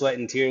 blood, sweat,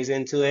 and tears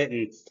into it,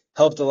 and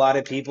helped a lot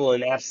of people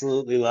and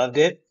absolutely loved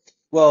it.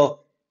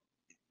 Well,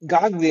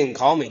 God didn't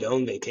call me to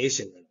own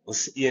vacation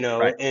rentals,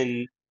 Right.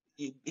 and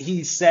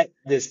he set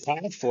this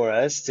path for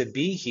us to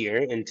be here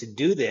and to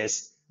do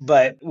this.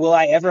 But will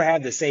I ever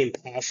have the same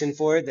passion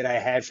for it that I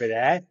had for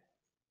that?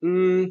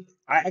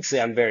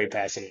 I'm very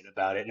passionate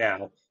about it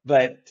now.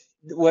 But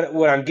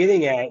what I'm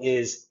getting at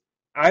is,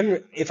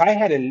 if I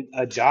had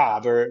a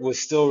job or was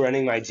still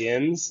running my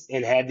gyms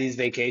and had these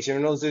vacation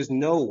rentals, there's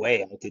no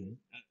way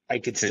I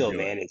could To still do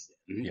it. manage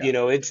them.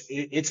 Yeah.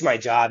 It's my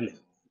job now.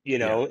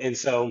 Yeah. And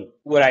so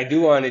what I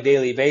do on a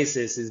daily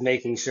basis is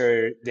making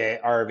sure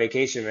that our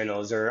vacation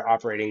rentals are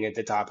operating at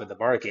the top of the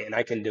market, and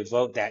I can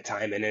devote that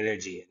time and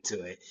energy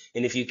into it.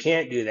 And if you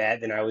can't do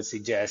that, then I would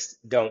suggest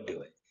don't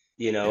do it,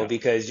 Yeah.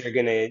 because you're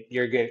gonna,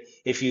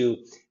 if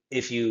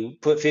you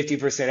put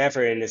 50%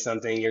 effort into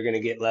something, you're gonna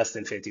get less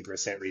than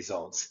 50%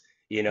 results,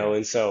 Yeah.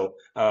 and so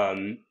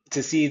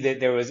to see that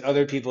there was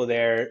other people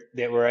there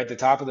that were at the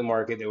top of the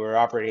market that were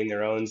operating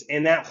their own,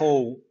 and that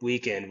whole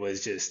weekend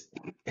was just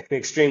an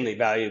extremely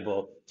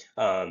valuable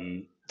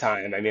time.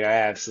 I mean, I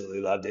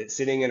absolutely loved it.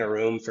 Sitting in a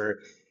room for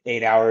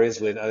 8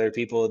 hours with other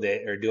people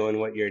that are doing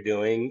what you're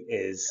doing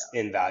is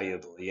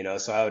invaluable,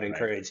 so I would Right.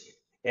 encourage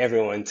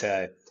everyone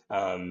to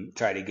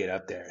try to get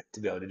up there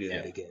to be able to do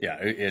that Yeah. again. Yeah.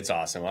 It's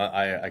awesome.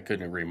 I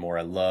couldn't agree more.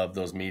 I love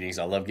those meetings.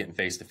 I love getting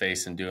face to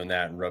face and doing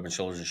that and rubbing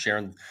shoulders and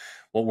sharing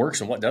what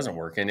works and what doesn't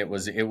work. And it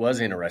was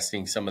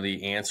interesting. Some of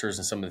the answers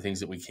and some of the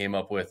things that we came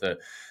up with,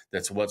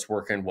 that's what's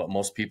working, what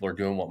most people are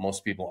doing, what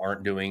most people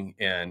aren't doing.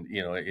 And,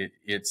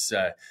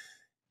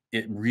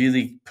 it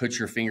really puts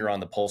your finger on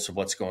the pulse of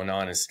what's going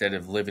on instead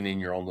of living in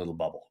your own little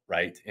bubble.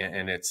 Right.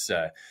 And it's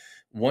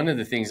one of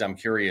the things I'm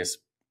curious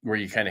where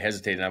you kind of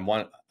hesitate. And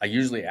I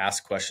usually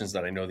ask questions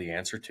that I know the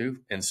answer to.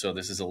 And so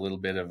this is a little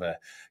bit of a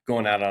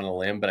going out on a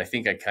limb, but I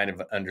think I kind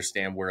of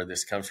understand where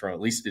this comes from.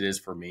 At least it is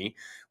for me.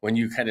 When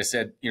you kind of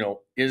said,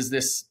 is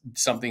this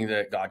something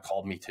that God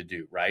called me to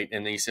do? Right.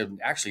 And then you said,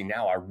 actually,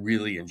 now I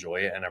really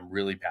enjoy it and I'm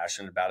really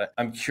passionate about it.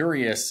 I'm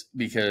curious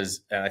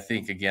because, and I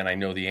think, again, I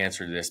know the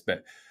answer to this,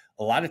 but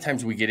a lot of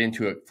times we get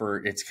into it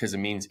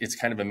it's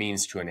kind of a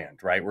means to an end,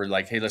 right? We're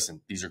like, hey, listen,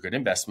 these are good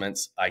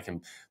investments. I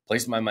can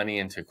place my money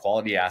into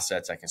quality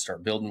assets. I can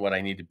start building what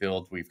I need to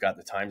build. We've got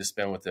the time to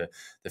spend with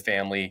the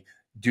family.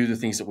 do the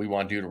things that we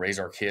want to do to raise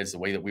our kids the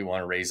way that we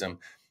want to raise them.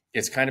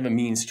 It's kind of a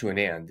means to an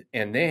end.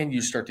 And then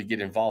you start to get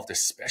involved,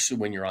 especially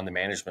when you're on the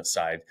management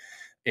side,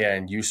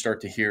 and you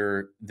start to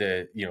hear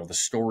the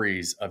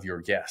stories of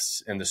your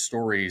guests and the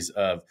stories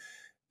of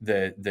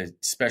the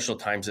special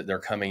times that they're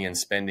coming and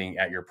spending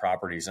at your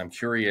properties. I'm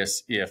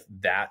curious if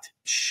that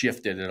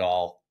shifted at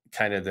all,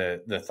 kind of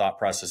the thought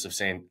process of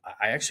saying,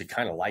 I actually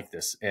kind of like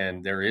this,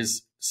 and there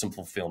is some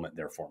fulfillment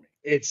there for me.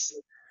 It's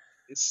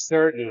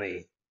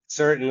certainly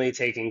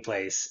taking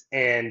place.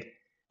 And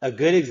a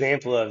good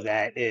example of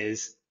that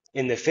is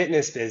in the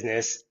fitness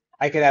business,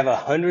 I could have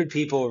 100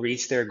 people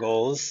reach their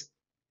goals,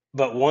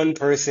 but one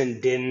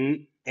person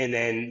didn't and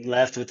then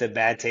left with a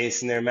bad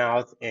taste in their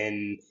mouth.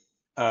 And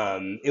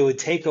it would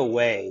take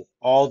away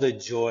all the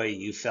joy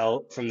you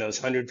felt from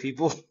those 100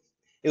 people.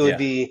 It would Yeah.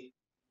 be,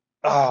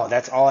 oh,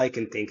 that's all I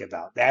can think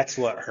about. That's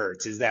what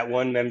hurts, is that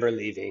one member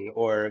leaving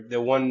or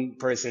the one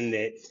person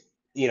that,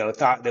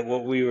 thought that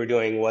what we were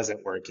doing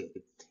wasn't working.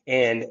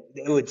 And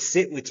it would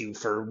sit with you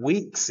for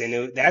weeks.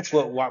 And that's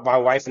what my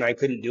wife and I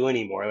couldn't do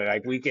anymore.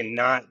 Like, we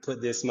cannot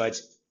put this much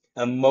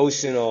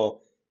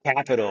emotional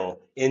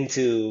capital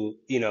into,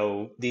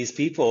 these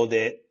people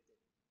that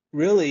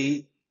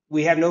really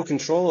we have no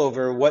control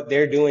over what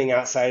they're doing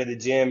outside of the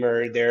gym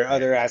or their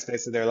other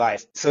aspects of their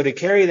life. So to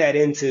carry that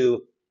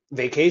into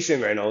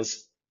vacation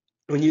rentals,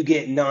 when you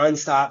get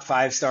nonstop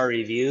 5-star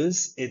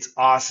reviews, it's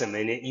awesome.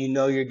 And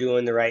you're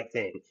doing the right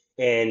thing.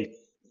 And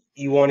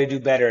you want to do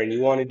better and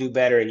you want to do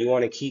better and you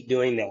want to keep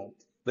doing that.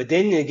 But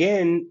then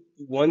again,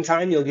 one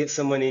time you'll get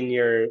someone in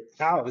your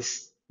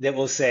house that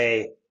will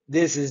say,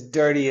 this is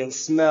dirty, it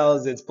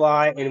smells, it's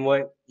blah. And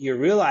what you're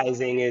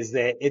realizing is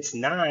that it's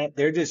not,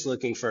 they're just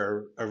looking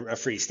for a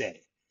free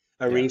stay,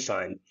 a Yeah.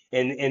 refund.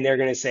 And they're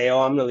going to say,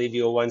 oh, I'm going to leave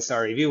you a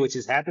 1-star review, which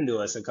has happened to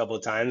us a couple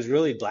of times,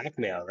 really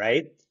blackmail,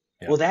 right?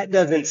 Yeah. Well, that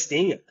doesn't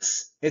sting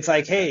us. It's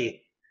like,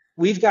 hey,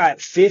 we've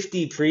got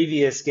 50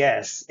 previous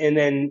guests, and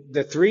then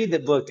the 3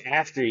 that booked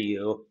after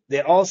you,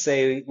 they all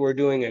say we're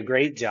doing a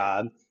great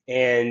job,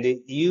 and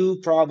you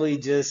probably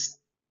just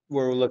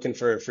were looking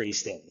for a free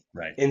stay.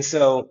 Right. And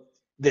so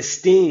the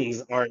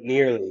stings aren't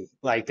nearly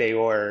like they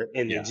were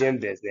in the Yeah. gym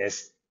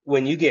business.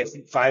 When you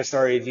get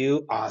 5-star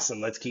review,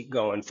 awesome, let's keep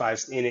going.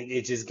 And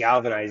it just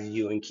galvanizes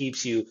you and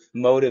keeps you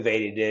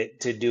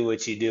motivated to do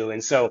what you do.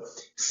 And so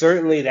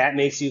certainly that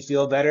makes you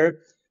feel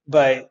better.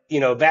 But,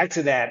 back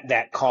to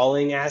that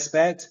calling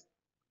aspect,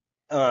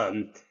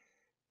 we're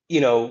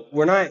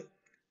not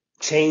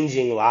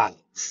changing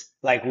lives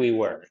like we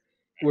were.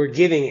 We're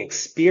giving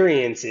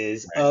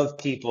experiences of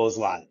people's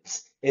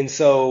lives. And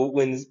so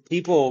when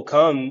people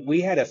come,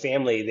 we had a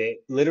family that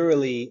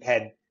literally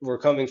were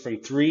coming from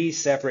 3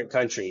 separate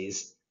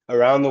countries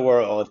around the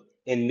world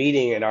and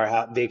meeting at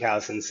our big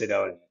house in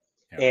Sedona.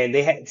 Yeah.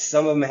 And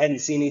some of them hadn't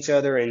seen each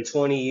other in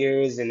 20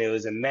 years, and it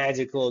was a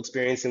magical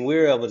experience, and we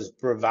were able to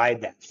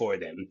provide that for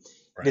them.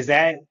 Right. Does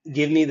that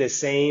give me the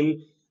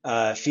same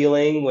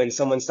feeling when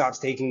someone stops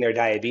taking their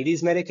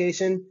diabetes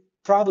medication?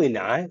 Probably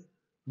not,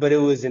 but it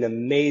was an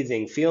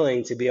amazing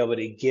feeling to be able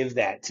to give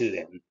that to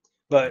them.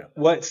 But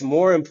what's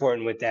more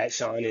important with that,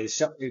 Shawn,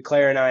 is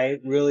Claire and I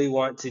really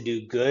want to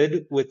do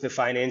good with the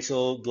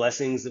financial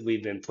blessings that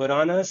we've been put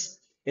on us.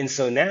 And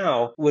so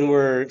now when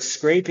we're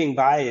scraping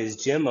by as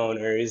gym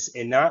owners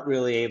and not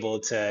really able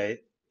to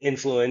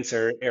influence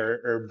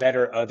or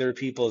better other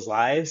people's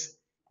lives,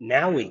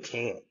 now we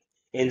can.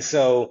 And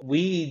so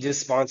we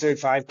just sponsored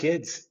 5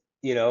 kids,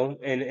 in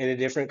a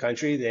different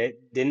country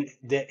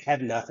that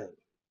have nothing,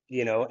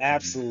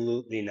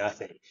 absolutely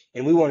nothing.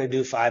 And we want to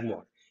do 5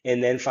 more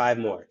and then 5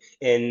 more.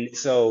 And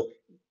so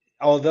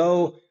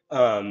although,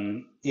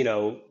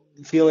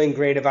 feeling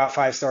great about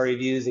 5-star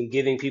reviews and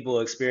giving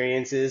people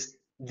experiences,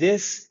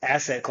 this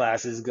asset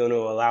class is going to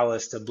allow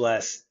us to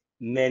bless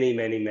many,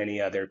 many,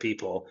 many other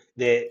people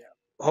that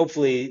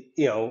hopefully,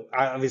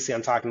 obviously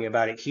I'm talking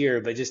about it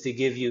here, but just to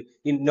give you,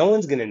 no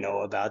one's going to know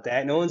about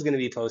that. No one's going to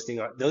be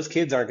posting those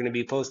kids aren't going to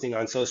be posting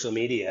on social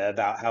media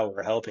about how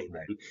we're helping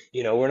them.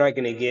 We're not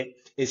going to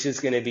it's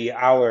just going to be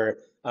our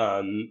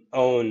own,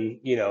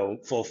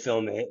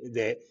 fulfillment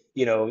that,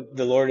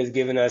 the Lord has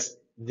given us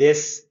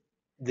this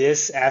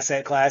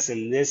asset class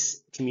and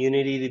this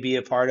community to be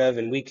a part of,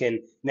 and we can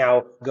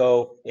now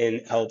go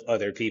and help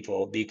other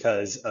people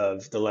because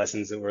of the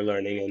lessons that we're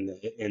learning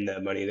in the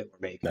money that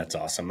we're making. That's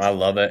awesome. I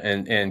love it.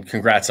 And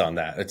congrats on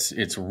that.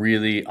 It's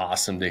really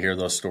awesome to hear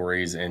those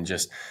stories and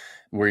just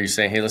where you're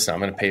saying, hey, listen, I'm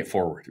going to pay it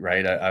forward,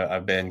 right?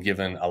 I've been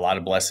given a lot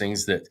of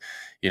blessings that,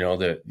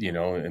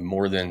 and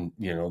more than,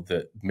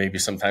 that maybe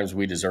sometimes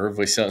we deserve.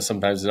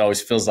 Sometimes it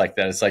always feels like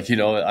that. It's like,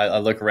 I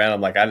look around,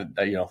 I'm like,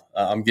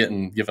 I'm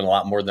getting given a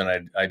lot more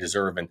than I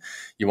deserve. And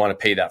you want to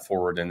pay that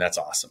forward. And that's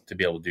awesome to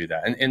be able to do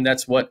that. And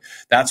that's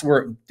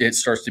where it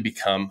starts to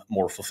become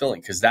more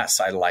fulfilling, because that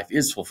side of life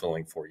is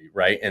fulfilling for you.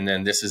 Right. And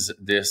then this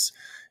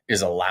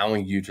is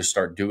allowing you to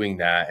start doing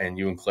that, and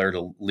you and Claire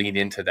to lean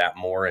into that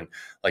more. And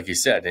like you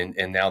said,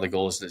 and now the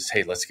goal is this,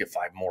 hey, let's get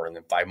 5 more and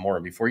then 5 more.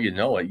 And before you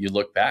know it, you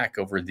look back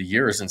over the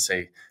years and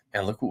say,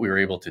 man, look what we were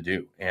able to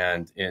do.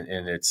 And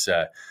it's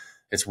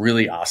it's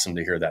really awesome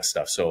to hear that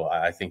stuff. So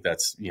I think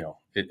that's,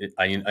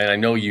 I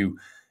know you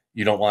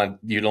don't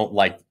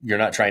like, you're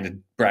not trying to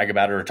brag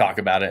about it or talk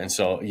about it. And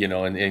so,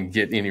 and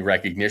get any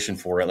recognition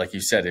for it. Like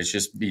you said, it's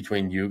just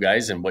between you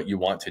guys and what you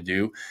want to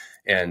do.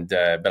 And,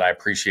 but I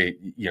appreciate,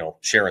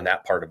 sharing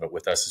that part of it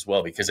with us as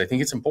well, because I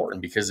think it's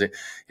important, because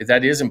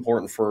that is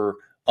important for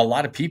a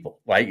lot of people,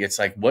 right? It's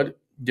like, what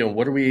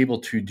are we able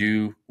to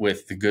do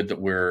with the good that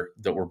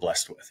we're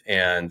blessed with?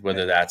 And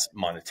whether that's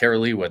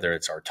monetarily, whether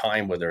it's our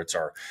time, whether it's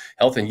our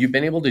health. And you've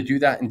been able to do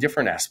that in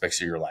different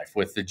aspects of your life.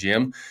 With the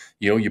gym,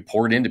 you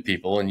poured into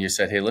people and you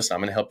said, hey, listen,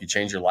 I'm going to help you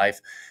change your life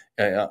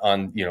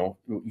and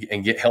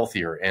get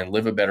healthier and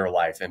live a better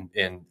life,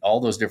 and all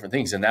those different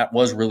things. And that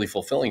was really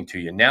fulfilling to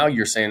you. Now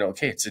you're saying,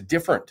 okay,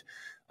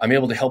 I'm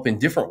able to help in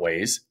different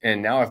ways.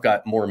 And now I've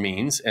got more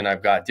means, and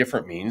I've got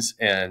different means,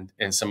 and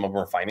some of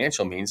them are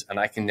financial means. And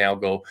I can now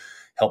go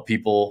help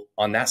people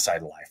on that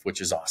side of life,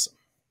 which is awesome.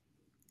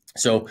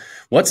 So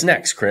what's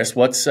next, Chris?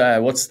 What's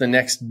the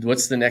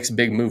next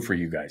big move for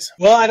you guys?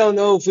 Well, I don't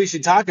know if we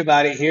should talk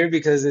about it here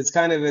because it's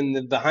kind of in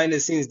the behind the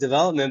scenes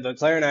development, but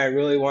Claire and I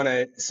really want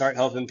to start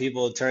helping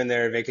people turn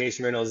their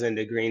vacation rentals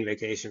into green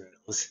vacation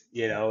rentals,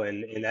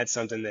 and that's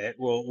something that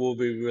we'll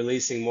be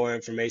releasing more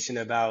information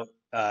about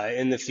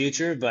in the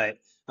future. But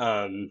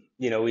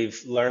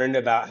we've learned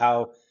about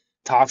how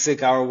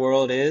toxic our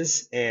world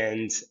is,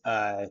 and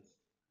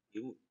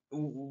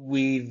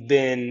we've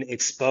been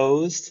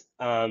exposed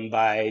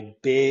by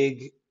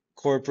big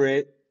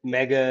corporate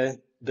mega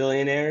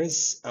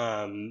billionaires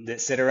that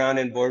sit around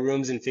in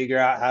boardrooms and figure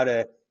out how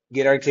to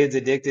get our kids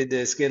addicted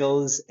to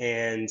Skittles.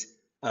 And,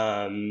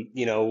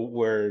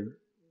 we're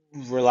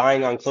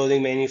relying on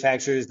clothing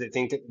manufacturers that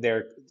think that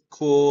they're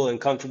cool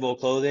and comfortable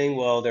clothing.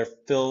 Well,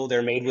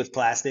 they're made with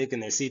plastic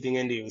and they're seeping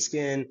into your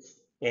skin.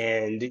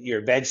 And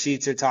your bed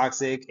sheets are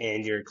toxic,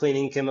 and your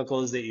cleaning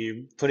chemicals that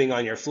you're putting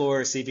on your floor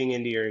are seeping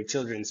into your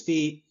children's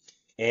feet,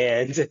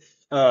 and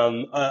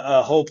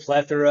a whole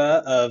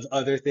plethora of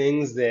other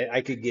things that I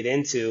could get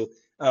into.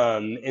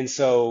 And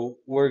so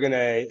we're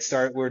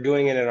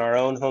doing it in our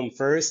own home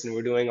first, and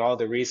we're doing all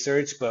the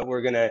research, but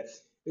we're going to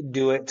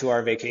do it to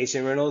our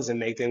vacation rentals and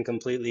make them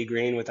completely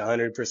green with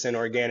 100%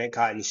 organic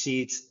cotton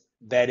sheets,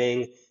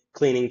 bedding,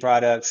 cleaning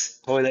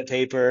products, toilet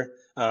paper.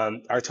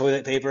 Our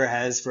toilet paper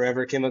has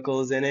forever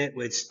chemicals in it,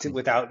 which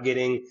without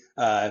getting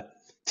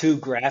too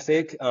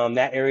graphic,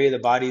 that area of the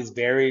body is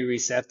very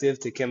receptive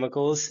to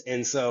chemicals.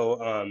 And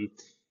so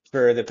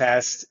for the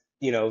past,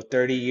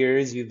 30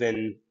 years, you've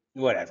been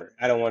whatever.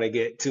 I don't want to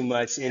get too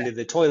much into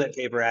the toilet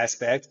paper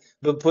aspect,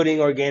 but putting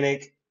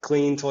organic,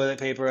 clean toilet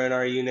paper in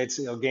our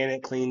units,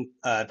 organic, clean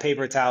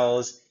paper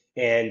towels,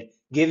 and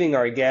giving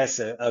our guests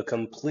a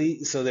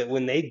complete, so that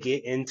when they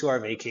get into our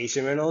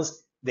vacation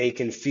rentals, they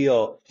can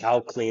feel how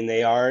clean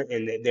they are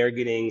and that they're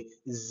getting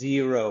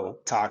zero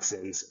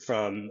toxins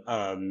from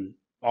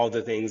all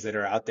the things that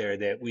are out there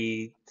that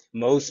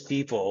most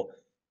people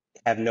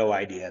have no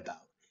idea about.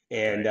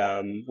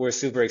 And we're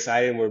super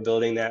excited, and we're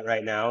building that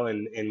right now,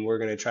 and we're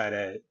going to try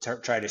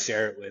to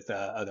share it with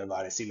other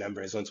Odyssey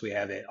members once we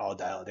have it all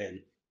dialed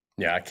in.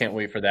 Yeah, I can't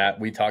wait for that.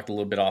 We talked a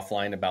little bit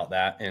offline about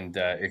that, and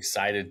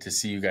excited to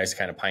see you guys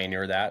kind of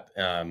pioneer that,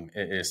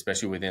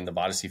 especially within the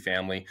Odyssey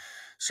family.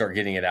 Start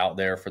getting it out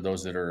there for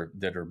those that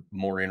are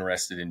more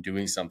interested in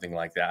doing something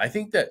like that. I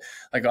think that,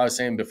 like I was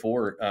saying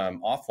before,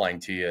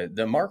 offline to you,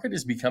 the market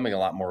is becoming a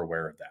lot more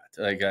aware of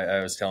that. Like I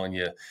was telling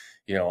you,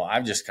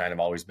 I've just kind of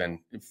always been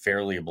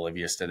fairly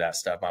oblivious to that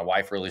stuff. My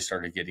wife really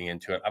started getting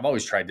into it. I've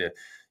always tried to,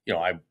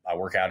 I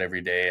work out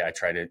every day. I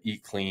try to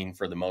eat clean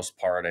for the most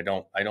part. I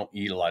don't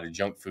eat a lot of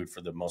junk food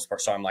for the most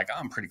part. So I'm like,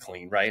 I'm pretty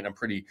clean, right? And I'm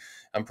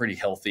pretty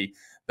healthy.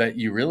 But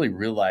you really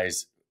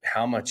realize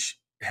how much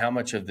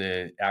of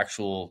the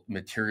actual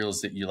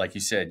materials that like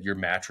you said, your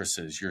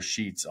mattresses, your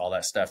sheets, all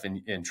that stuff.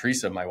 And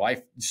Teresa, my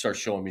wife, starts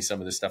showing me some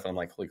of this stuff. And I'm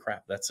like, holy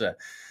crap, that's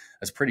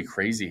pretty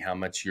crazy how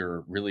much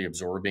you're really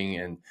absorbing.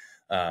 And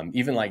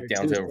even like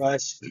down to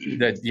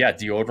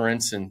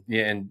deodorants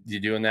and you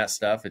doing that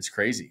stuff. It's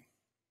crazy.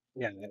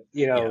 Yeah,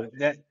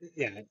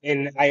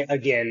 And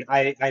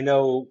I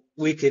know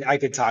I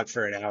could talk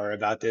for an hour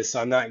about this,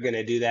 so I'm not going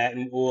to do that,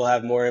 and we'll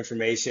have more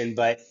information.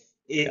 But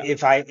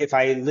if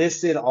I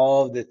listed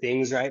all of the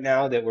things right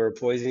now that were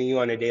poisoning you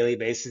on a daily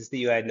basis that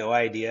you had no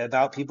idea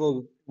about,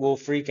 people will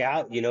freak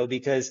out,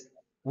 because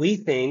we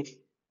think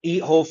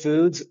eat whole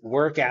foods,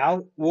 work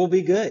out, we'll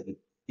be good.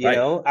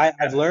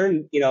 I've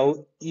learned,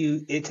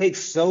 it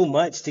takes so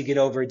much to get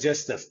over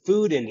just the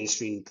food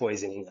industry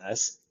poisoning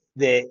us,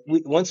 that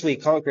once we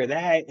conquer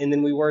that and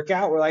then we work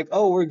out, we're like,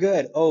 oh, we're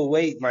good. Oh,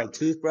 wait, my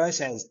toothbrush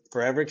has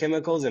forever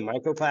chemicals and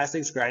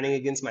microplastics grinding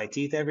against my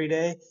teeth every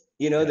day,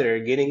 that are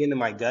getting into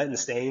my gut and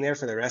staying there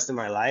for the rest of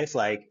my life.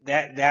 Like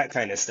that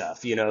kind of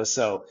stuff,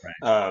 So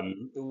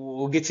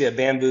we'll get you a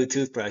bamboo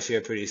toothbrush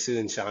here pretty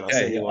soon, Shawn. I'll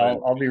send you one.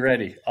 I'll be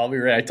ready.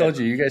 I told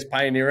you guys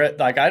pioneer it.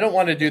 Like, I don't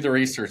want to do the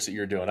research that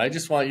you're doing. I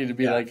just want you to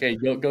be like, hey,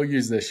 go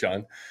use this,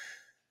 Shawn.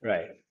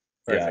 Right.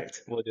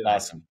 Perfect. We'll do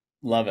awesome.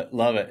 Love it.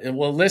 Love it. And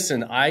well,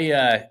 listen,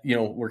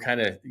 we're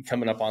kind of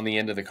coming up on the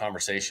end of the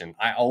conversation.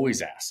 I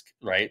always ask,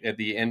 right, at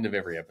the end of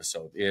every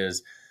episode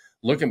is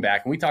looking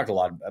back, and we talked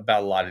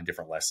about a lot of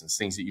different lessons,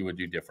 things that you would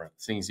do different,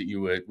 things that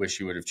you would wish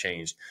you would have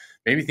changed,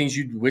 maybe things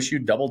you wish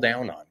you'd double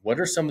down on.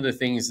 What are some of the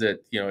things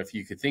that, if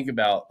you could think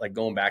about, like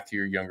going back to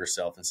your younger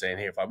self and saying,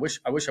 hey, if I wish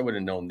I would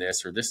have known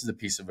this, or this is a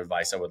piece of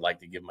advice I would like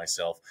to give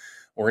myself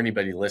or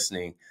anybody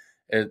listening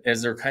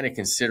as they're kind of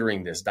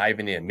considering this,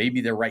 diving in,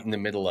 maybe they're right in the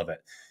middle of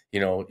it.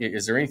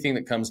 Is there anything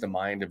that comes to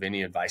mind of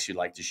any advice you'd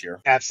like to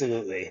share?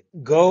 Absolutely.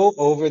 Go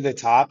over the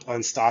top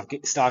on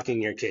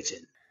stocking your kitchen.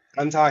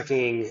 I'm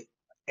talking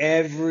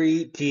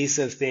every piece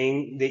of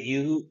thing that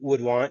you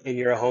would want in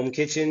your home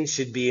kitchen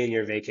should be in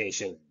your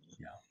vacation.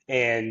 Yeah.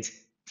 And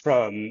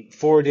from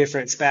 4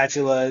 different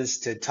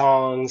spatulas to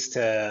tongs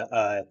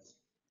to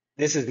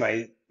this is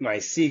my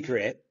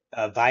secret,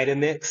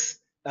 Vitamix.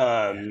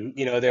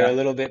 They're a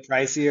little bit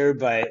pricier,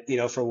 but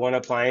for one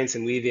appliance,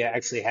 and we've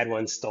actually had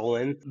one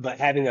stolen. But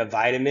having a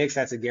Vitamix,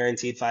 that's a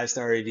guaranteed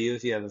 5-star review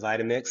if you have a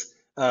Vitamix.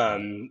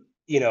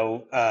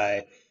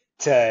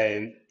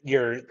 To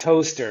your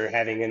toaster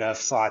having enough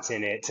slots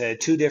in it, to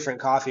 2 different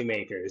coffee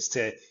makers,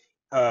 to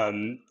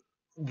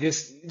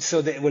just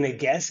so that when a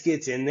guest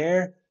gets in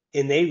there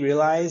and they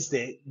realize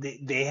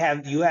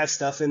that you have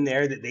stuff in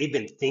there that they've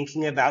been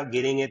thinking about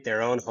getting at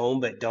their own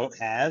home but don't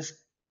have,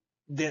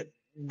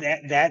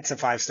 that's a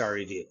 5-star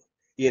review,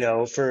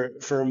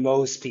 for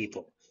most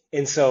people.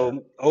 And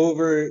so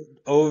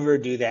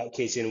overdo that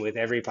kitchen with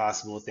every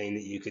possible thing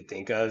that you could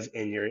think of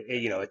in your,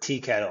 a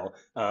tea kettle,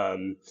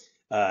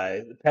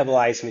 pebble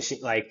ice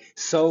machine, like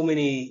so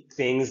many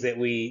things that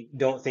we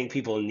don't think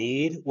people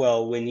need.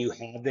 Well, when you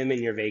have them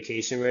in your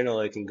vacation rental,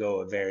 it can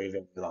go a very,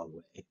 very long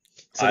way.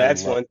 So I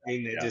that's love one that.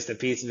 thing that Yeah. just a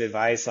piece of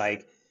advice,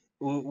 like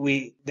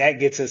that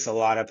gets us a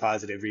lot of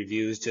positive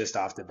reviews just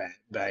off the bat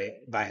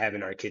by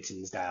having our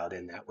kitchens dialed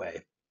in that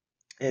way.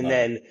 And Love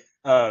it.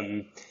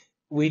 then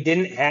we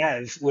didn't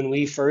have, when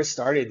we first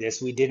started this,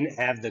 we didn't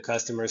have the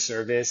customer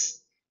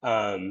service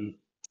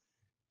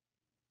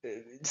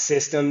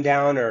system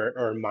down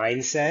or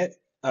mindset.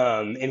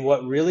 And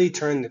what really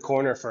turned the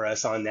corner for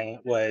us on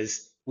that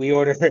was we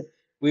order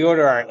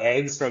our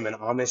eggs from an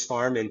Amish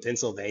farm in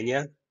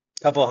Pennsylvania,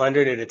 a couple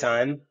hundred at a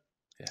time.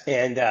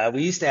 Yeah. And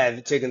we used to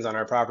have chickens on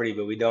our property,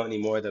 but we don't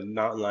anymore. The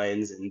mountain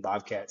lions and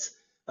bobcats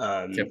Kept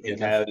and getting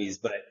them. coyotes.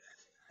 But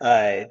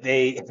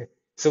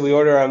so we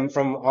order them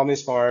from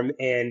Amish farm,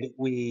 and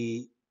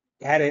we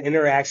had an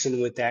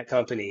interaction with that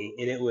company,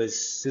 and it was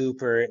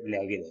super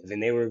negative.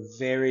 And they were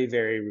very,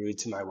 very rude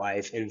to my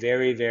wife and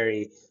very,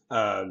 very,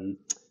 uh,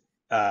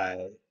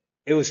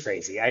 it was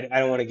crazy. I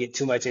don't want to get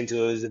too much into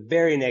it. It was a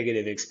very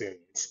negative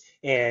experience.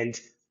 And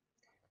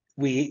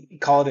we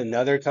called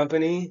another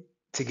company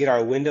to get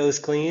our windows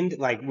cleaned.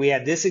 Like we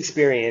had this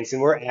experience,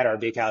 and we're at our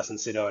big house in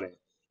Sedona,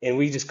 and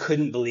we just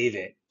couldn't believe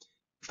it.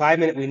 5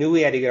 minutes, we knew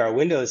we had to get our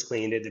windows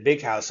cleaned at the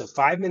big house. So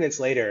 5 minutes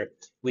later,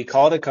 we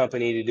called a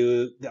company to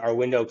do our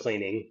window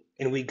cleaning,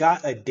 and we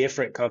got a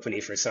different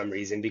company for some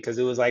reason because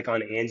it was like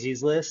on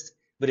Angie's list,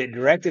 but it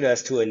directed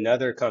us to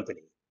another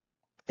company.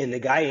 And the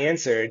guy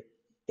answered,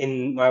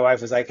 and my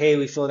wife was like, "Hey,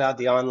 we filled out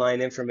the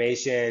online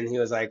information." He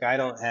was like, "I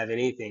don't have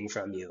anything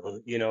from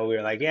you." We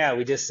were like, "Yeah,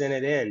 we just sent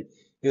it in."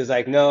 He was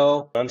like,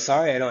 "No, I'm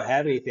sorry, I don't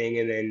have anything."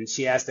 And then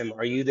she asked him,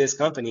 "Are you this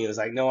company?" He was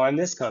like, "No, I'm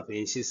this company."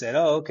 And she said,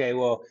 "Oh, okay,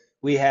 well,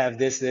 we have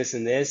this, this,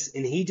 and this."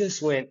 And he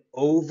just went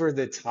over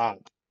the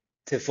top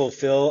to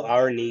fulfill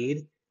our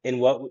need and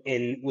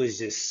was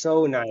just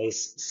so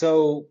nice.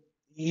 So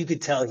you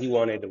could tell he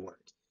wanted to work.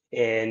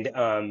 And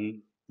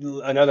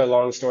another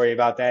long story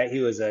about that, he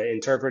was an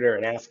interpreter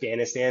in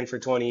Afghanistan for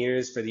 20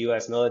 years for the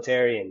U.S.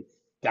 military and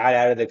got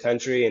out of the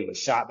country and was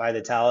shot by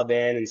the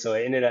Taliban. And so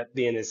it ended up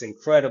being this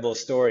incredible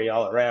story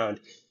all around.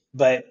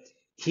 But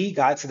he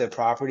got to the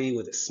property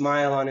with a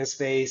smile on his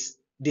face,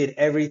 did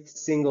every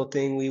single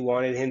thing we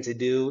wanted him to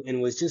do,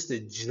 and was just a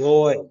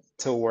joy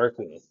to work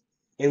with.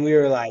 And we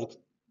were like,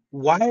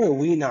 why are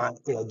we not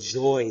a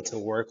joy to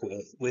work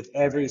with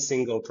every Right.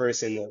 single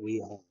person that we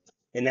have?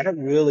 And that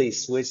really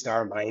switched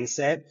our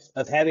mindset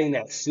of having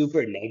that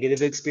super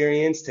negative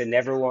experience to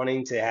never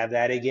wanting to have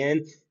that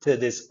again to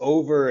this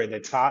over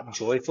the top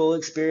joyful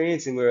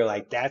experience. And we were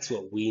like, that's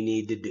what we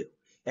need to do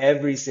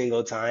every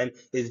single time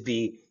is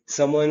be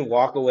someone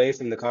walk away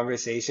from the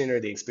conversation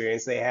or the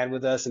experience they had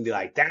with us and be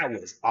like, that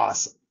was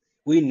awesome.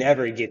 We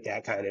never get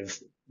that kind of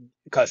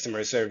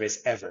customer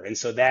service ever. And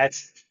so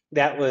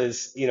that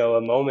was,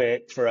 a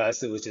moment for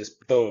us. It was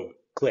just boom,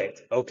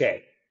 clicked.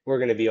 Okay, we're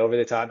going to be over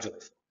the top joyful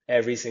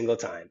every single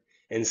time.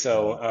 And Love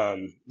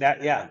so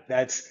it.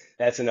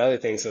 that's another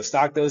thing. So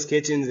stock those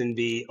kitchens and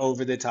be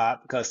over the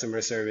top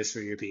customer service for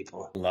your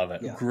people. Love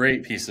it. Yeah.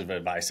 Great piece of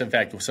advice. In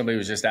fact, somebody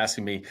was just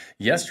asking me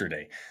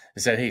yesterday.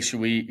 They said, "Hey,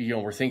 should we,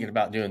 we're thinking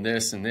about doing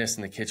this and this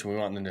in the kitchen. We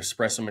want an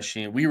espresso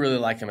machine. We really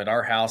like them at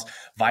our house."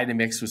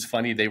 Vitamix was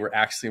funny. They were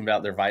asking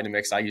about their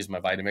Vitamix. I use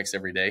my Vitamix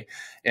every day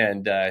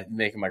and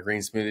making my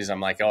green smoothies. I'm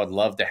like, oh, I'd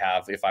love to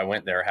have, if I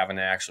went there, having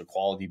an actual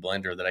quality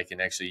blender that I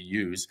can actually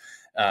use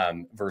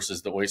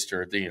versus the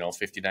oyster, the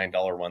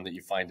 $59 one that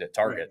you find at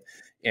Target.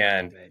 Right.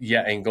 And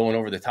and going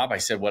over the top, I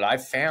said, what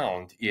I've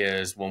found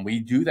is when we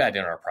do that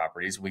in our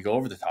properties, we go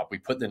over the top, we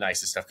put the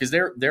nicest stuff, because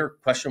their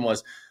question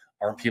was,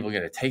 aren't people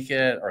going to take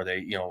it? Are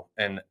they,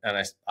 and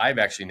I've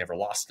actually never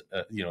lost,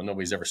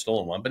 nobody's ever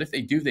stolen one, but if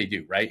they do, they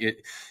do, right?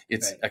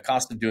 It's a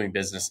cost of doing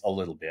business a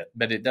little bit,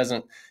 but it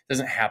doesn't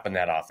happen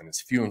that often. It's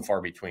few and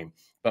far between.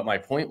 But my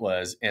point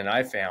was, and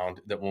I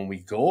found that when we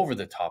go over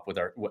the top with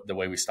the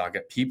way we stock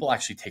it, people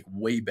actually take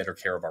way better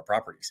care of our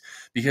properties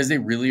because they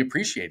really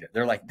appreciate it.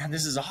 They're like, man,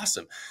 this is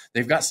awesome.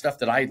 They've got stuff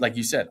that like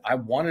you said, I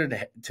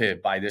wanted to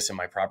buy this in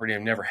my property.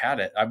 I've never had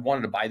it. I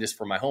wanted to buy this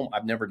for my home.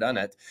 I've never done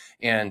it.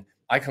 And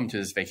I come to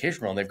this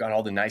vacation rental and they've got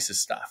all the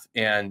nicest stuff,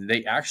 and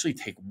they actually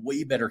take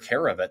way better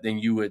care of it than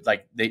you would.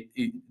 Like the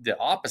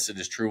opposite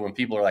is true when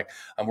people are like,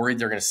 I'm worried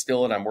they're going to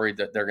steal it. I'm worried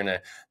that they're going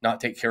to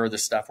not take care of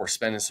this stuff we're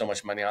spending so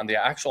much money on.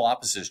 The actual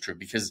opposite is true,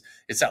 because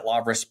it's that law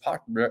of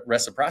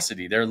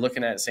reciprocity. They're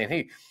looking at it saying,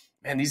 hey,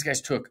 man, these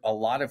guys took a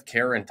lot of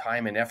care and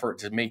time and effort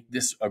to make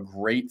this a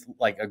great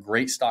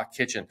stock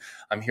kitchen.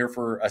 I'm here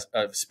for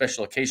a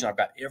special occasion. I've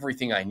got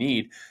everything I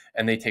need.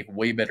 And they take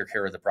way better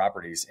care of the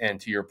properties. And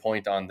to your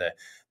point on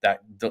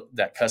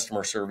that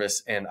customer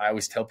service, and I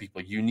always tell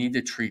people, you need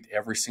to treat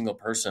every single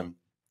person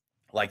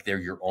like they're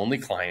your only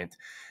client,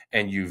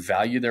 and you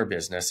value their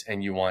business,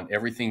 and you want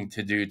everything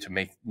to do to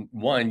make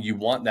one, you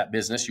want that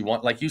business. You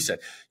want, like you said,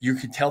 you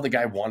could tell the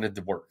guy wanted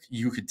the work.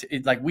 You could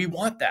we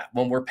want that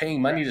when we're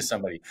paying money to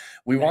somebody.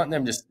 We want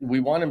them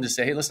to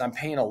say, hey, listen, I'm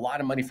paying a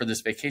lot of money for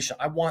this vacation.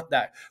 I want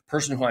that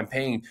person who I'm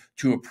paying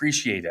to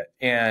appreciate it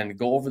and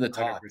go over the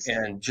top 100%.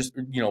 And just,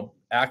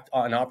 act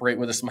and operate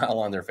with a smile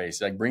on their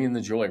face, like bringing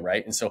the joy,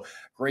 right? And so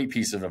great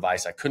piece of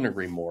advice. I couldn't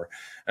agree more.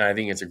 And I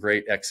think it's a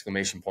great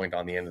exclamation point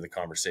on the end of the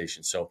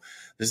conversation. So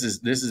this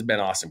has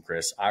been awesome,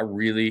 Chris. I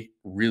really,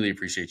 really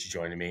appreciate you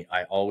joining me.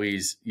 I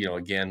always,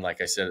 again,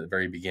 like I said at the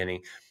very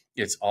beginning,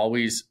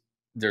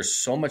 there's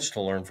so much to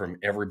learn from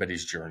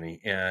everybody's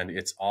journey. And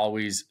it's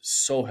always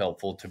so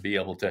helpful to be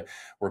able to,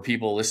 where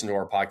people listen to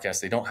our podcast,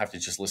 they don't have to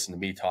just listen to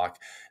me talk.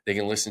 They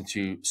can listen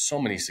to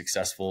so many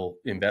successful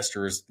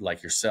investors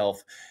like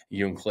yourself,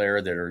 you and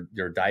Claire,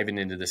 they're diving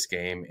into this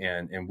game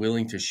and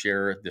willing to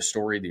share the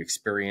story, the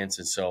experience.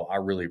 And so I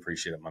really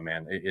appreciate it, my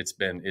man. It's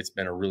been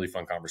a really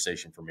fun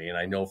conversation for me. And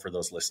I know for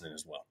those listening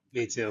as well.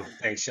 Me too.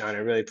 Thanks, Shawn. I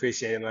really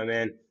appreciate it, my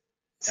man.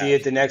 See you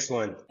at the next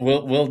one.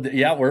 We're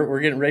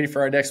getting ready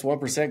for our next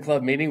 1%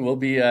 Club meeting. We'll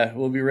be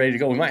ready to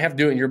go. We might have to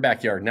do it in your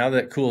backyard now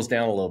that it cools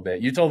down a little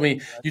bit. You told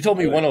me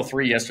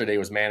 103 yesterday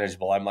was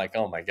manageable. I'm like,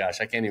 oh my gosh,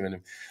 I can't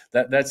even.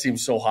 That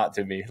seems so hot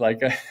to me.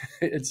 Like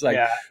it's like,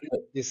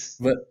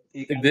 but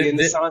you can be in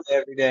the sauna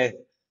every day.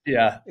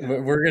 Yeah,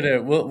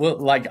 we'll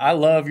like, I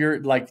love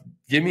your, like,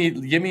 give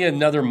me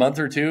another month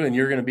or two, and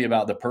you're going to be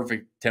about the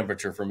perfect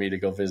temperature for me to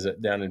go visit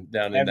down in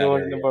that area.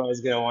 Everyone in the world is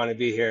going to want to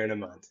be here in a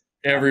month.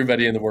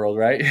 Everybody in the world,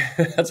 right?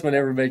 That's when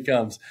everybody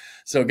comes.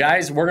 So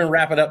guys, we're going to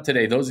wrap it up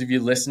today. Those of you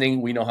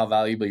listening, we know how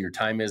valuable your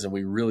time is, and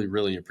we really,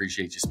 really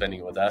appreciate you spending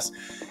it with us.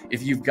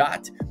 If you've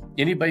got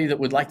anybody that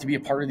would like to be a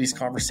part of these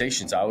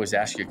conversations, I always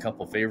ask you a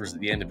couple of favors at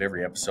the end of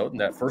every episode. And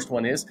that first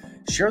one is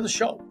share the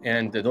show.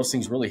 And those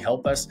things really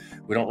help us.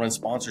 We don't run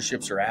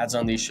sponsorships or ads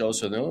on these shows.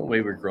 So the only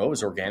way we grow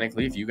is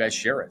organically if you guys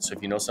share it. So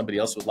if you know somebody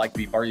else would like to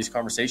be part of these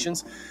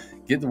conversations,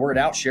 get the word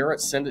out, share it,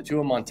 send it to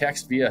them on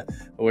text via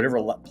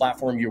whatever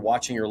platform you're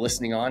watching or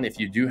listening on. If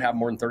you do have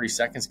more than 30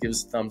 seconds, give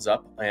us a thumbs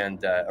up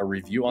and a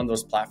review on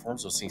those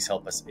platforms. Those things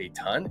help us a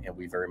ton, and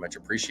we very much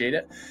appreciate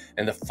it.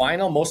 And the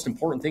final, most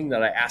important thing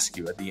that I ask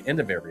you at the end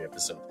of every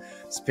episode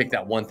is pick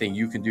that one thing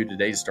you can do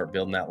today to start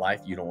building that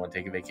life you don't want to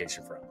take a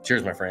vacation from.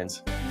 Cheers, my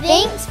friends.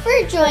 Thanks for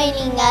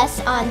joining us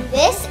on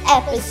this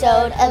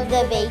episode of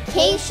the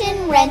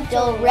Vacation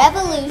Rental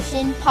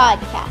Revolution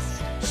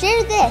podcast.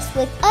 Share this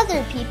with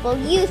other people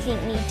you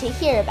think need to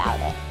hear about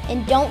it.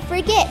 And don't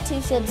forget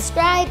to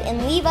subscribe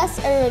and leave us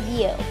a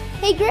review.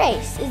 Hey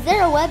Grace, is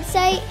there a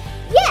website?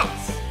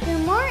 Yes! For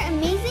more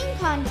amazing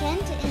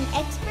content and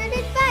expert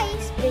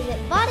advice, visit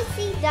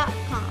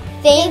Vodacy.com.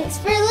 Thanks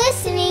for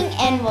listening,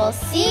 and we'll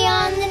see you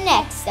on the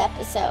next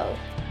episode.